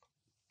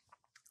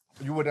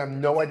 You would have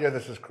no idea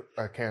this is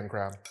a canned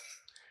crab.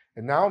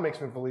 And now it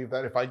makes me believe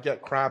that if I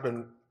get crab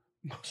in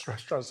most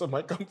restaurants, it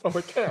might come from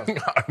a can.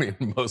 I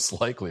mean, most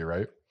likely,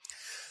 right?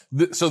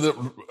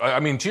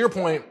 To your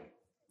point,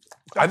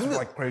 I think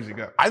like crazy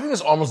good. I think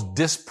this almost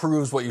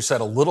disproves what you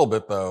said a little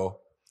bit,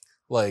 though.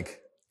 Like,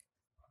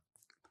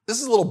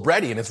 this is a little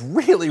bready, and it's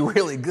really,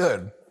 really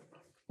good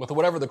with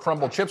whatever the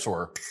crumbled chips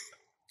were.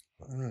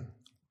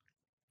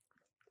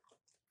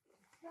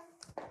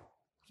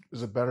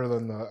 Is it better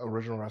than the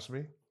original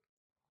recipe?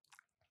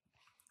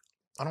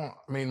 I don't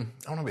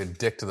want to be a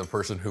dick to the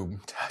person who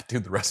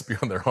tattooed the recipe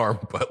on their arm,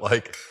 but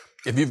like,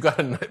 if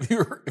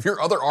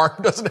your other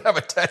arm doesn't have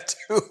a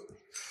tattoo,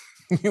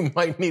 you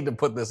might need to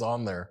put this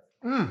on there.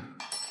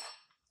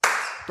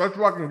 That's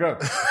fucking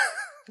good.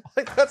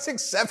 Like, that's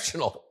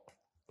exceptional.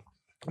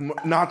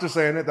 Not to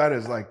say it, that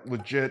is like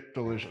legit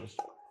delicious.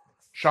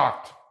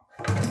 Shocked.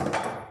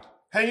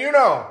 Hey,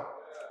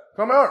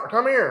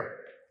 come here.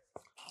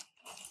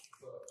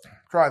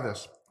 Try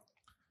this.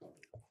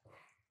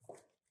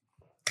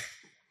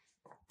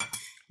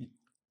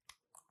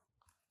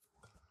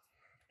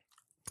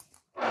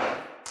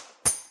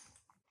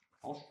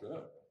 Oh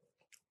shit.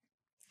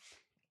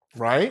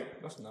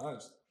 Right? That's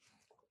nice.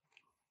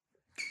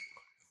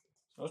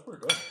 That's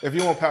pretty good. If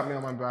you won't pat me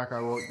on my back,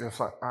 I will just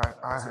like,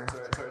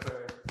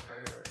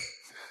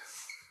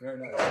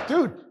 Very nice.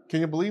 Dude, can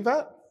you believe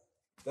that?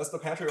 That's the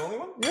pantry only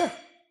one? Yeah.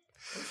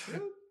 Oh,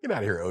 shit. Get out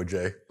of here,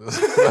 OJ.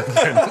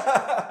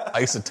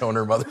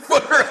 Isotoner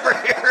motherfucker over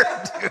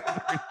here, dude.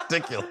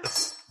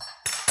 Ridiculous.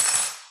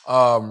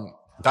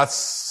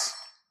 That's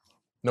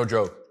no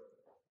joke.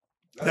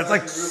 That's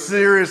like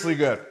seriously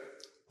good.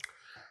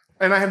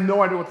 And I have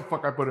no idea what the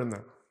fuck I put in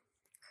there.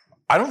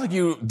 I don't think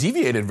you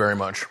deviated very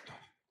much.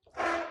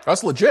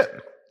 That's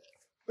legit.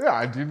 Yeah,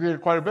 I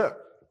deviated quite a bit.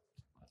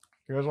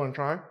 You guys want to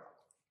try?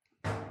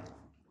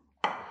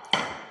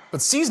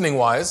 But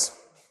seasoning-wise,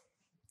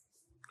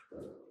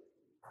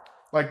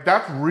 like,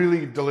 that's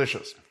really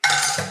delicious.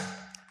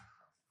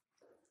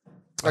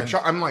 Like,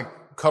 I'm like...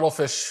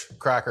 Cuttlefish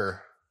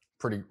cracker,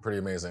 pretty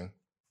amazing.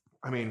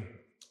 I mean...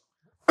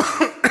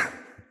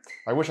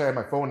 I wish I had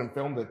my phone and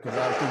filmed it because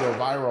I could go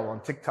viral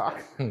on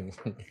TikTok.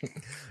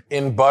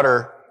 In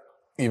butter,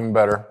 even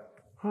better.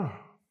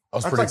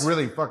 That's like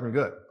really fucking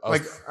good.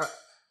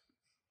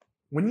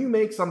 When you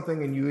make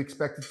something and you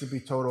expect it to be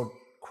total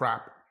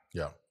crap.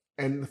 Yeah.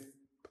 And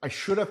I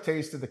should have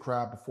tasted the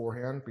crab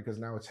beforehand because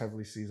now it's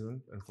heavily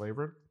seasoned and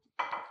flavored.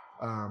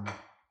 I'm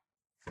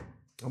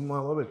a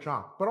little bit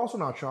shocked, but also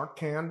not shocked.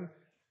 Canned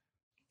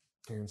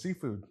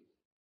seafood.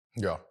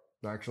 Yeah.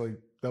 Actually,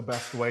 the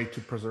best way to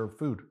preserve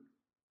food.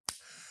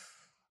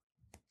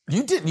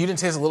 You didn't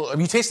taste a little. I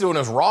mean, you tasted it when it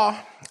was raw.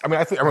 I mean,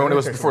 I remember when it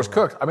was before it was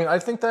cooked. I mean, I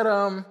think that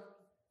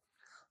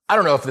I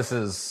don't know if this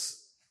is.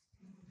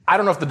 I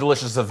don't know if the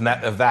deliciousness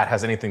of that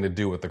has anything to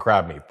do with the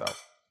crab meat, though.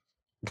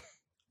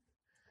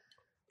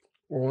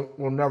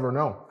 We'll never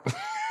know.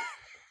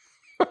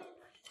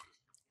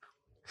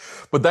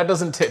 But that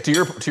doesn't.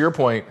 To your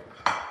point,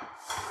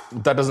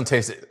 that doesn't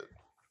taste.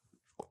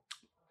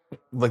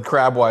 Like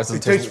crab wise,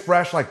 It tastes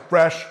fresh, like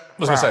fresh. I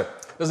was gonna say,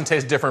 it doesn't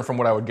taste different from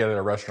what I would get at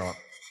a restaurant.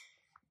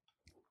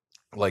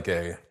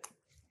 It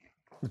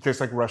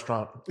tastes like a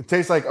restaurant. It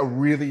tastes like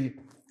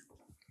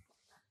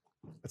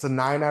it's a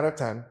 9 out of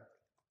 10. It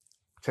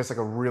tastes like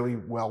a really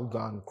well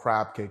done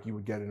crab cake you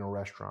would get in a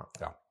restaurant.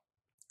 Yeah.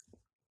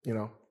 You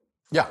know?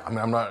 Yeah. I mean,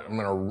 I'm not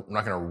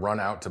gonna run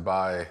out to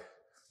buy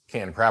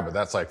canned crab, but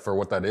that's like for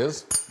what that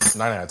is,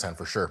 9 out of 10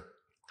 for sure.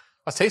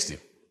 That's tasty.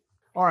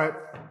 All right.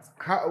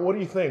 What do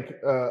you think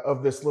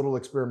of this little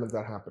experiment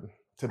that happened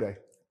today?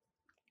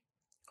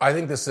 I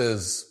think this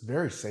is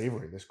very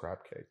savory, this crab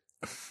cake.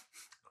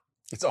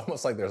 It's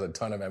almost like there's a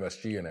ton of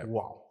MSG in it.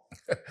 Wow.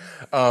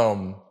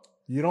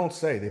 You don't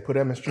say. They put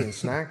MSG in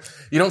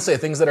snacks? You don't say.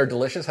 Things that are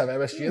delicious have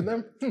MSG in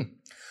them?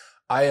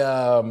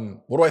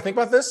 What do I think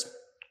about this?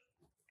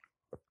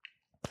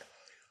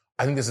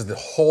 I think this is the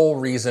whole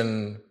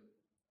reason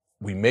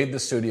we made the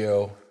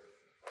studio.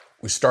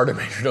 We started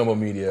Major Domo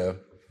Media.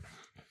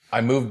 I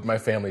moved my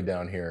family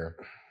down here.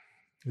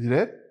 You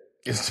did?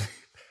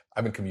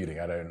 I've been commuting.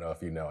 I don't know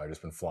if you know. I've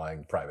just been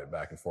flying private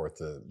back and forth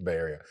to the Bay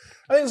Area.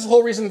 I think this is the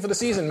whole reason for the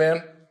season,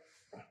 man.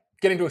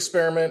 Getting to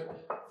experiment,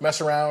 mess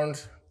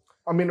around.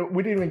 I mean,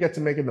 we didn't even get to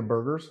making the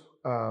burgers.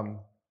 But,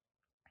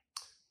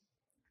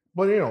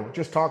 you know,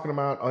 just talking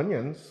about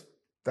onions,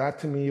 that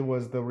to me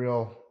was the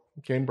real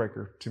game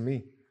breaker to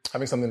me.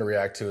 Having something to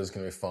react to is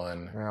going to be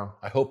fun. Yeah.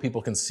 I hope people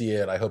can see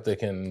it. I hope they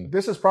can.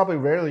 This is probably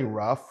really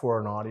rough for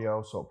an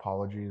audio, so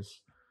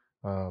apologies.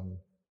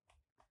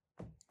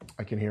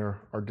 I can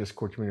hear our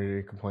Discord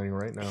community complaining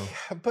right now.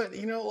 Yeah, but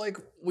you know, like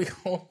we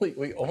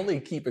only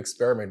keep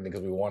experimenting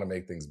because we want to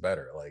make things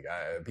better. Like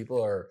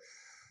people are.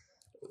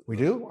 We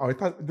do? Oh, I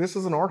thought this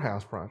is an art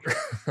house project.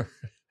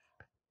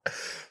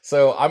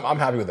 So I'm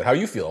happy with it. How do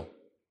you feel?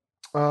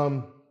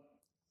 I'm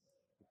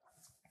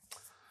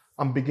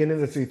beginning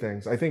to see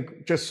things. I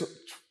think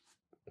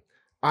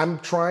I'm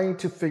trying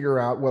to figure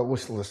out,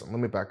 listen, let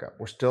me back up.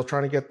 We're still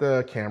trying to get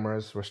the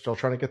cameras. We're still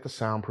trying to get the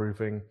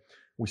soundproofing.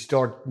 We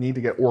still need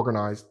to get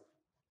organized.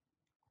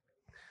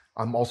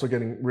 I'm also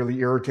getting really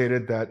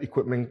irritated that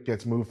equipment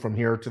gets moved from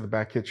here to the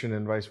back kitchen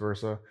and vice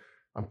versa.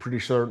 I'm pretty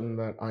certain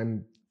that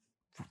I'm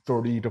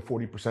 30 to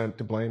 40%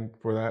 to blame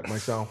for that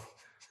myself.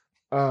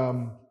 I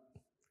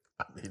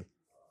mean,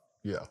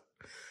 yeah.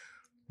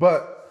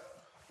 But,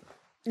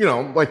 you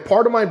know, like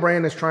part of my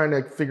brain is trying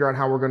to figure out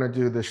how we're going to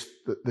do the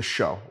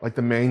show, like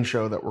the main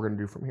show that we're going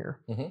to do from here.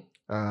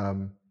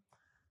 Mm-hmm.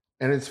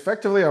 And it's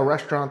effectively a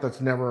restaurant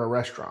that's never a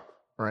restaurant,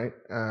 right?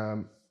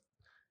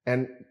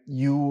 And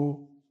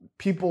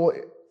people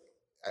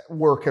at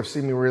work have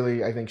seen me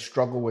really, I think,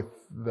 struggle with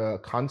the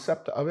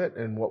concept of it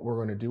and what we're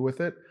going to do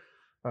with it.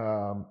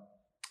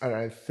 And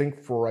I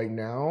think for right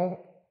now,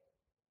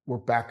 we're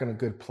back in a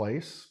good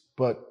place,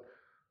 but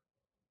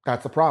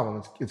that's the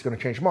problem. It's going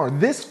to change tomorrow.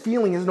 This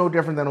feeling is no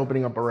different than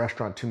opening up a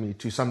restaurant to me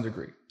to some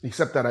degree,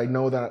 except that I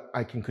know that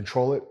I can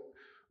control it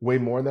way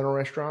more than a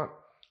restaurant.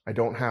 I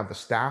don't have the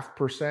staff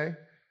per se,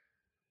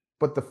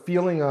 but the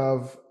feeling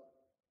of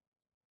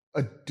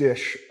a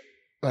dish,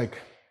 like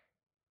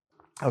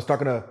I was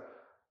talking to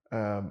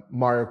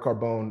Mario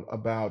Carbone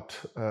about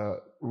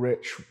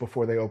Rich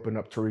before they opened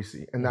up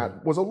Teresi, and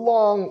that was a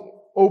long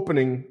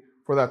opening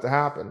for that to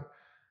happen.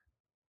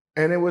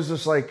 And it was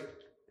just like,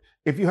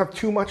 if you have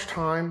too much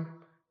time,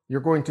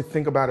 you're going to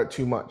think about it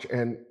too much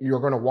and you're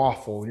going to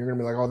waffle. You're going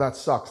to be like, oh, that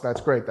sucks.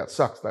 That's great. That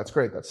sucks. That's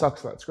great. That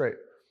sucks. That's great.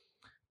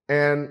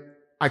 And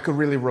I could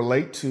really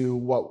relate to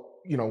what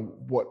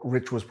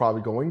Rich was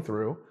probably going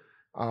through.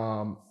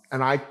 And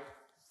I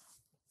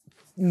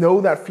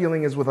know that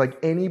feeling is with like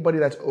anybody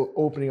that's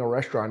opening a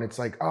restaurant. It's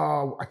like,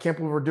 oh, I can't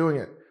believe we're doing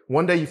it.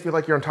 One day you feel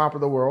like you're on top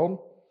of the world.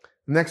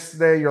 Next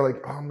day you're like,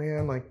 oh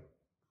man, like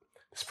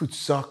this food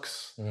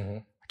sucks. Mm-hmm.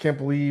 I can't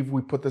believe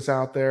we put this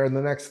out there. And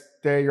the next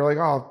day you're like,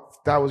 oh,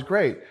 that was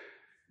great.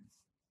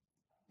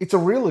 It's a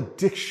real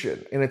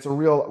addiction and it's a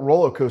real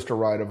roller coaster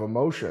ride of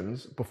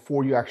emotions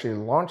before you actually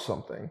launch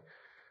something.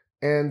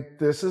 And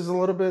this is a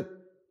little bit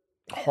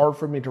hard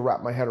for me to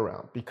wrap my head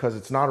around because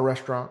it's not a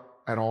restaurant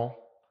at all.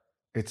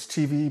 It's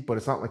TV, but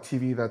it's not like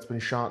TV that's been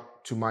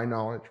shot to my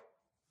knowledge.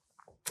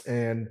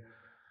 And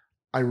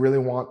I really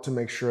want to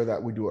make sure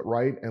that we do it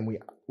right and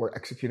we're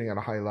executing at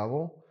a high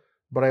level.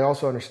 But I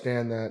also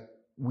understand that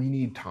we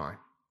need time.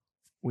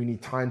 We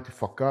need time to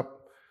fuck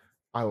up.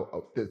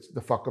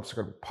 The fuck ups are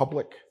going to be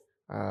public.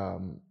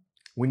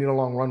 We need a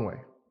long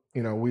runway.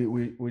 You know,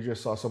 we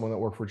just saw someone that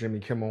worked for Jimmy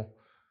Kimmel.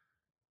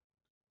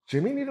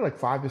 Jimmy needed like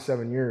 5 to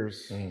 7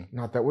 years.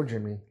 Not that we're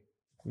Jimmy.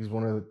 He's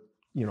one of the,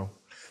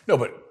 No,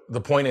 but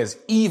the point is,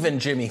 even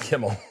Jimmy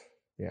Kimmel.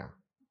 Yeah.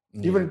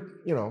 Even,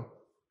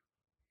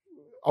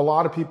 a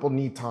lot of people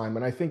need time.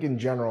 And I think in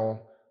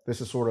general, this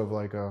is sort of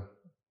like a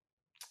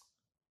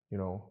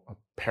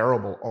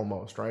parable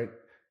almost, right?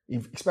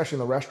 Especially in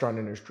the restaurant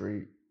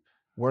industry,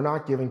 we're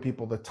not giving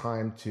people the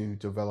time to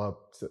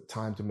develop, the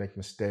time to make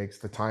mistakes,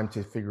 the time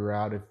to figure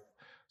out if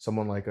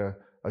someone like a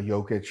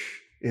Jokic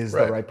is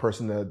the right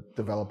person to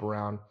develop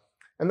around.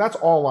 And that's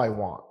all I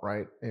want,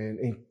 right?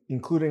 And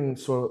including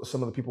some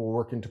of the people we're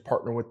working to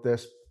partner with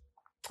this,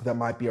 that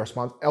might be our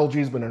sponsor. LG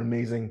has been an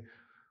amazing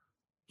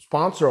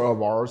sponsor of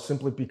ours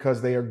simply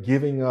because they are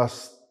giving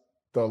us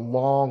the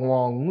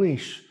long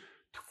leash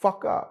to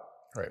fuck up.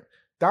 Right.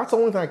 That's the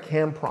only thing I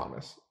can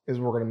promise is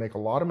we're going to make a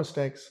lot of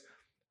mistakes,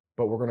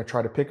 but we're going to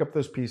try to pick up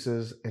those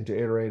pieces and to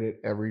iterate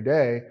it every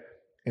day.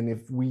 And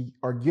if we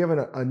are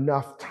given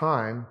enough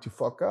time to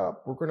fuck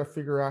up, we're going to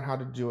figure out how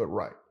to do it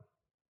right.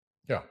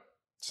 Yeah.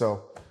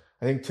 So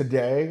I think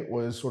today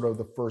was sort of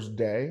the first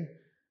day,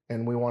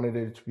 and we wanted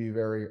it to be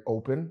very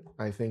open.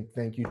 I think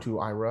thank you to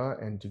Ira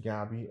and to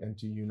Gabby and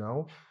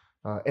to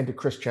and to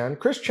Chris Chen.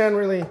 Chris Chen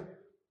really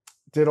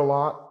did a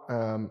lot.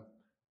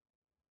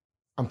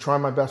 I'm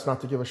trying my best not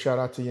to give a shout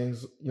out to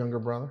Ying's younger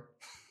brother.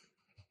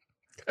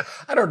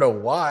 I don't know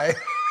why.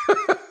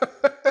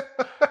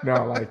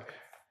 No, like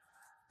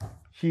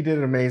he did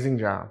an amazing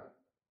job.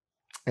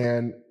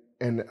 And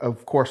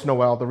of course,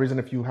 Noelle, the reason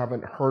if you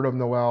haven't heard of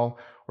Noelle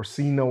or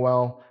seen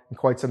Noelle in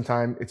quite some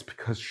time, it's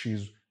because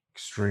she's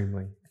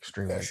extremely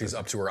she's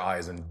up to her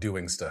eyes and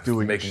doing stuff,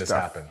 making this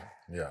happen.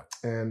 Yeah.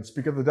 And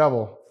speak of the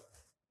devil,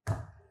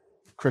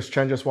 Chris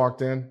Chen just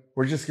walked in.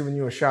 We're just giving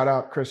you a shout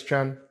out, Chris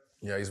Chen.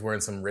 Yeah, he's wearing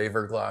some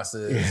raver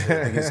glasses.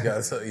 I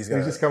think he's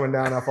just coming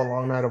down off a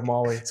long night of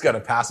Molly. He's got a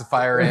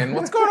pacifier in.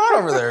 What's going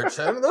on over there,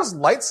 Chen? Are those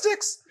light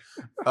sticks?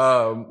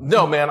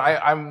 No, man,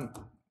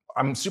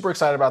 I'm super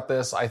excited about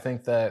this. I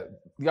think that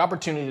the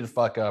opportunity to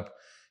fuck up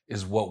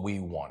is what we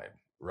wanted,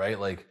 right?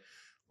 Like,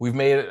 we've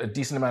made a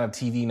decent amount of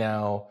TV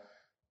now.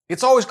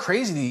 It's always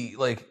crazy,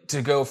 like,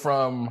 to go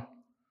from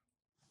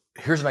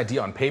here's an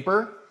idea on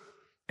paper,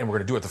 and we're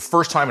going to do it the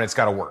first time, and it's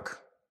got to work.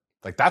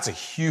 Like, that's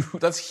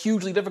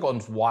hugely difficult,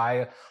 and it's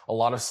why a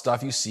lot of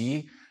stuff you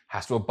see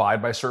has to abide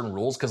by certain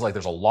rules, because like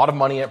there's a lot of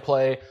money at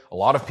play, a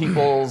lot of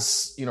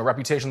people's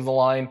reputations on the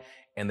line,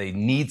 and they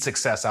need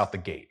success out the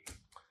gate.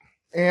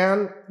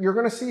 And you're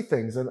going to see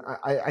things, and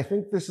I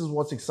think this is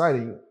what's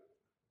exciting.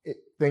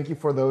 Thank you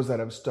for those that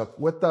have stuck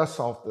with us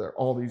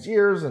all these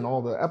years and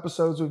all the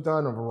episodes we've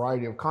done, a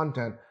variety of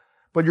content.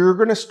 But you're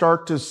going to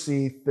start to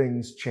see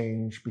things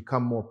change,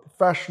 become more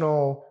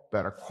professional,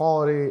 better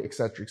quality, et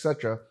cetera, et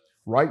cetera.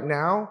 Right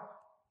now,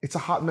 it's a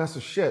hot mess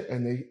of shit,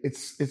 and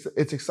it's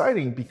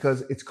exciting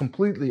because it's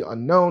completely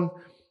unknown.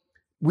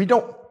 We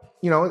don't,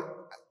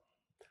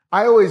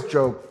 I always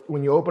joke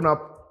when you open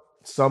up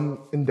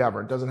some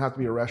endeavor, it doesn't have to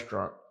be a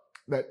restaurant,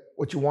 that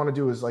what you want to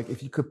do is like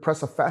if you could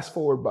press a fast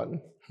forward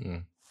button,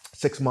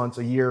 6 months,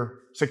 a year,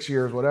 6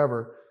 years,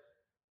 whatever,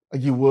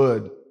 you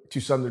would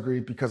to some degree,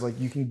 because like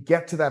you can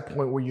get to that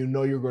point where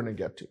you're going to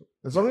get to.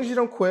 As long as you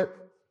don't quit,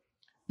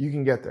 you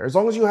can get there. As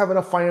long as you have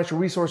enough financial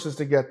resources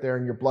to get there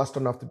and you're blessed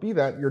enough to be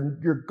that,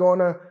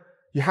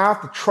 you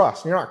have to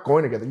trust. You're not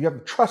going to get there. You have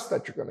to trust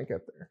that you're going to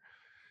get there.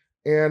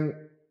 And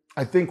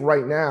I think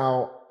right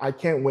now, I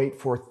can't wait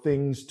for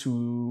things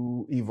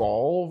to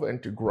evolve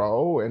and to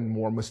grow and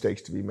more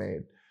mistakes to be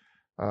made.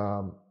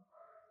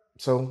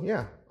 So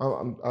yeah,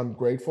 I'm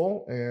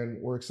grateful,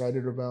 and we're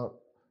excited about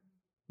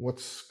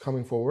what's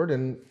coming forward,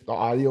 and the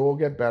audio will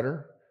get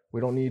better.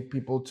 We don't need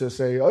people to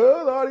say,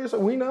 oh, the audio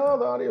sucks. We know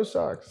the audio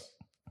sucks.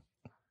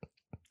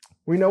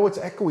 We know it's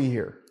echoey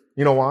here.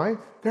 You know why?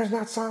 There's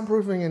not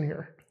soundproofing in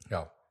here.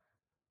 No.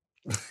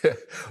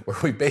 Where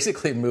we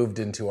basically moved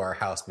into our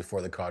house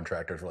before the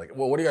contractors were like,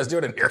 well, what are you guys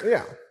doing in here?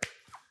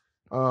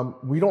 Yeah.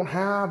 We don't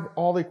have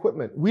all the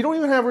equipment. We don't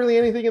even have really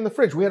anything in the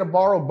fridge. We had to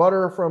borrow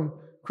butter from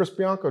Chris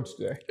Bianco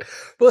today.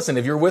 But listen,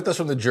 if you're with us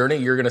from the journey,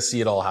 you're going to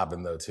see it all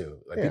happen though too.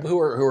 Like people who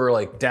are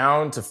like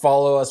down to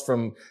follow us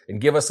and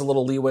give us a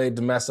little leeway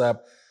to mess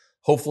up.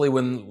 Hopefully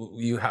when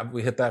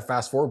we hit that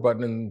fast forward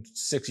button in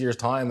 6 years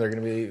time, they're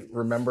going to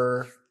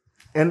remember.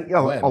 And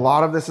a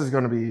lot of this is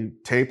going to be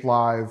taped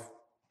live,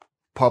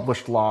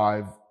 published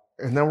live,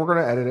 and then we're going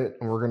to edit it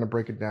and we're going to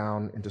break it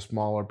down into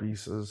smaller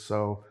pieces.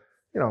 So,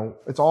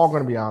 it's all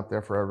going to be out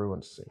there for everyone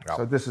to see. Yep.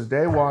 So this is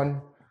day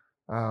one.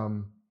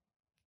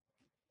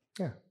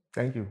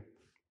 Thank you.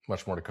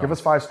 Much more to come. Give us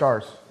 5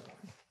 stars.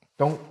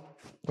 Don't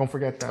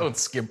forget that. Don't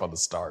skimp on the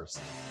stars.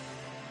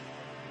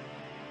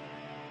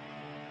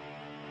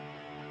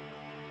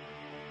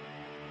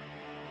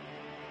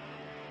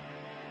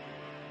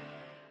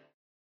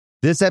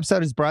 This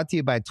episode is brought to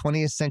you by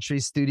 20th Century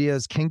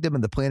Studios' Kingdom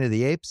of the Planet of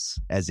the Apes.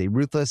 As a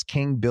ruthless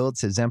king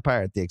builds his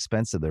empire at the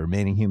expense of the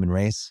remaining human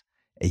race,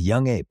 a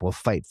young ape will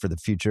fight for the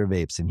future of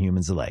apes and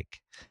humans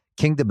alike.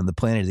 Kingdom of the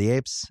Planet of the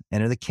Apes.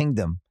 Enter the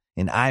kingdom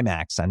in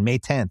IMAX on May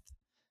 10th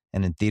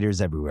and in theaters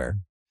everywhere.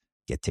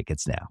 Get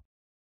tickets now.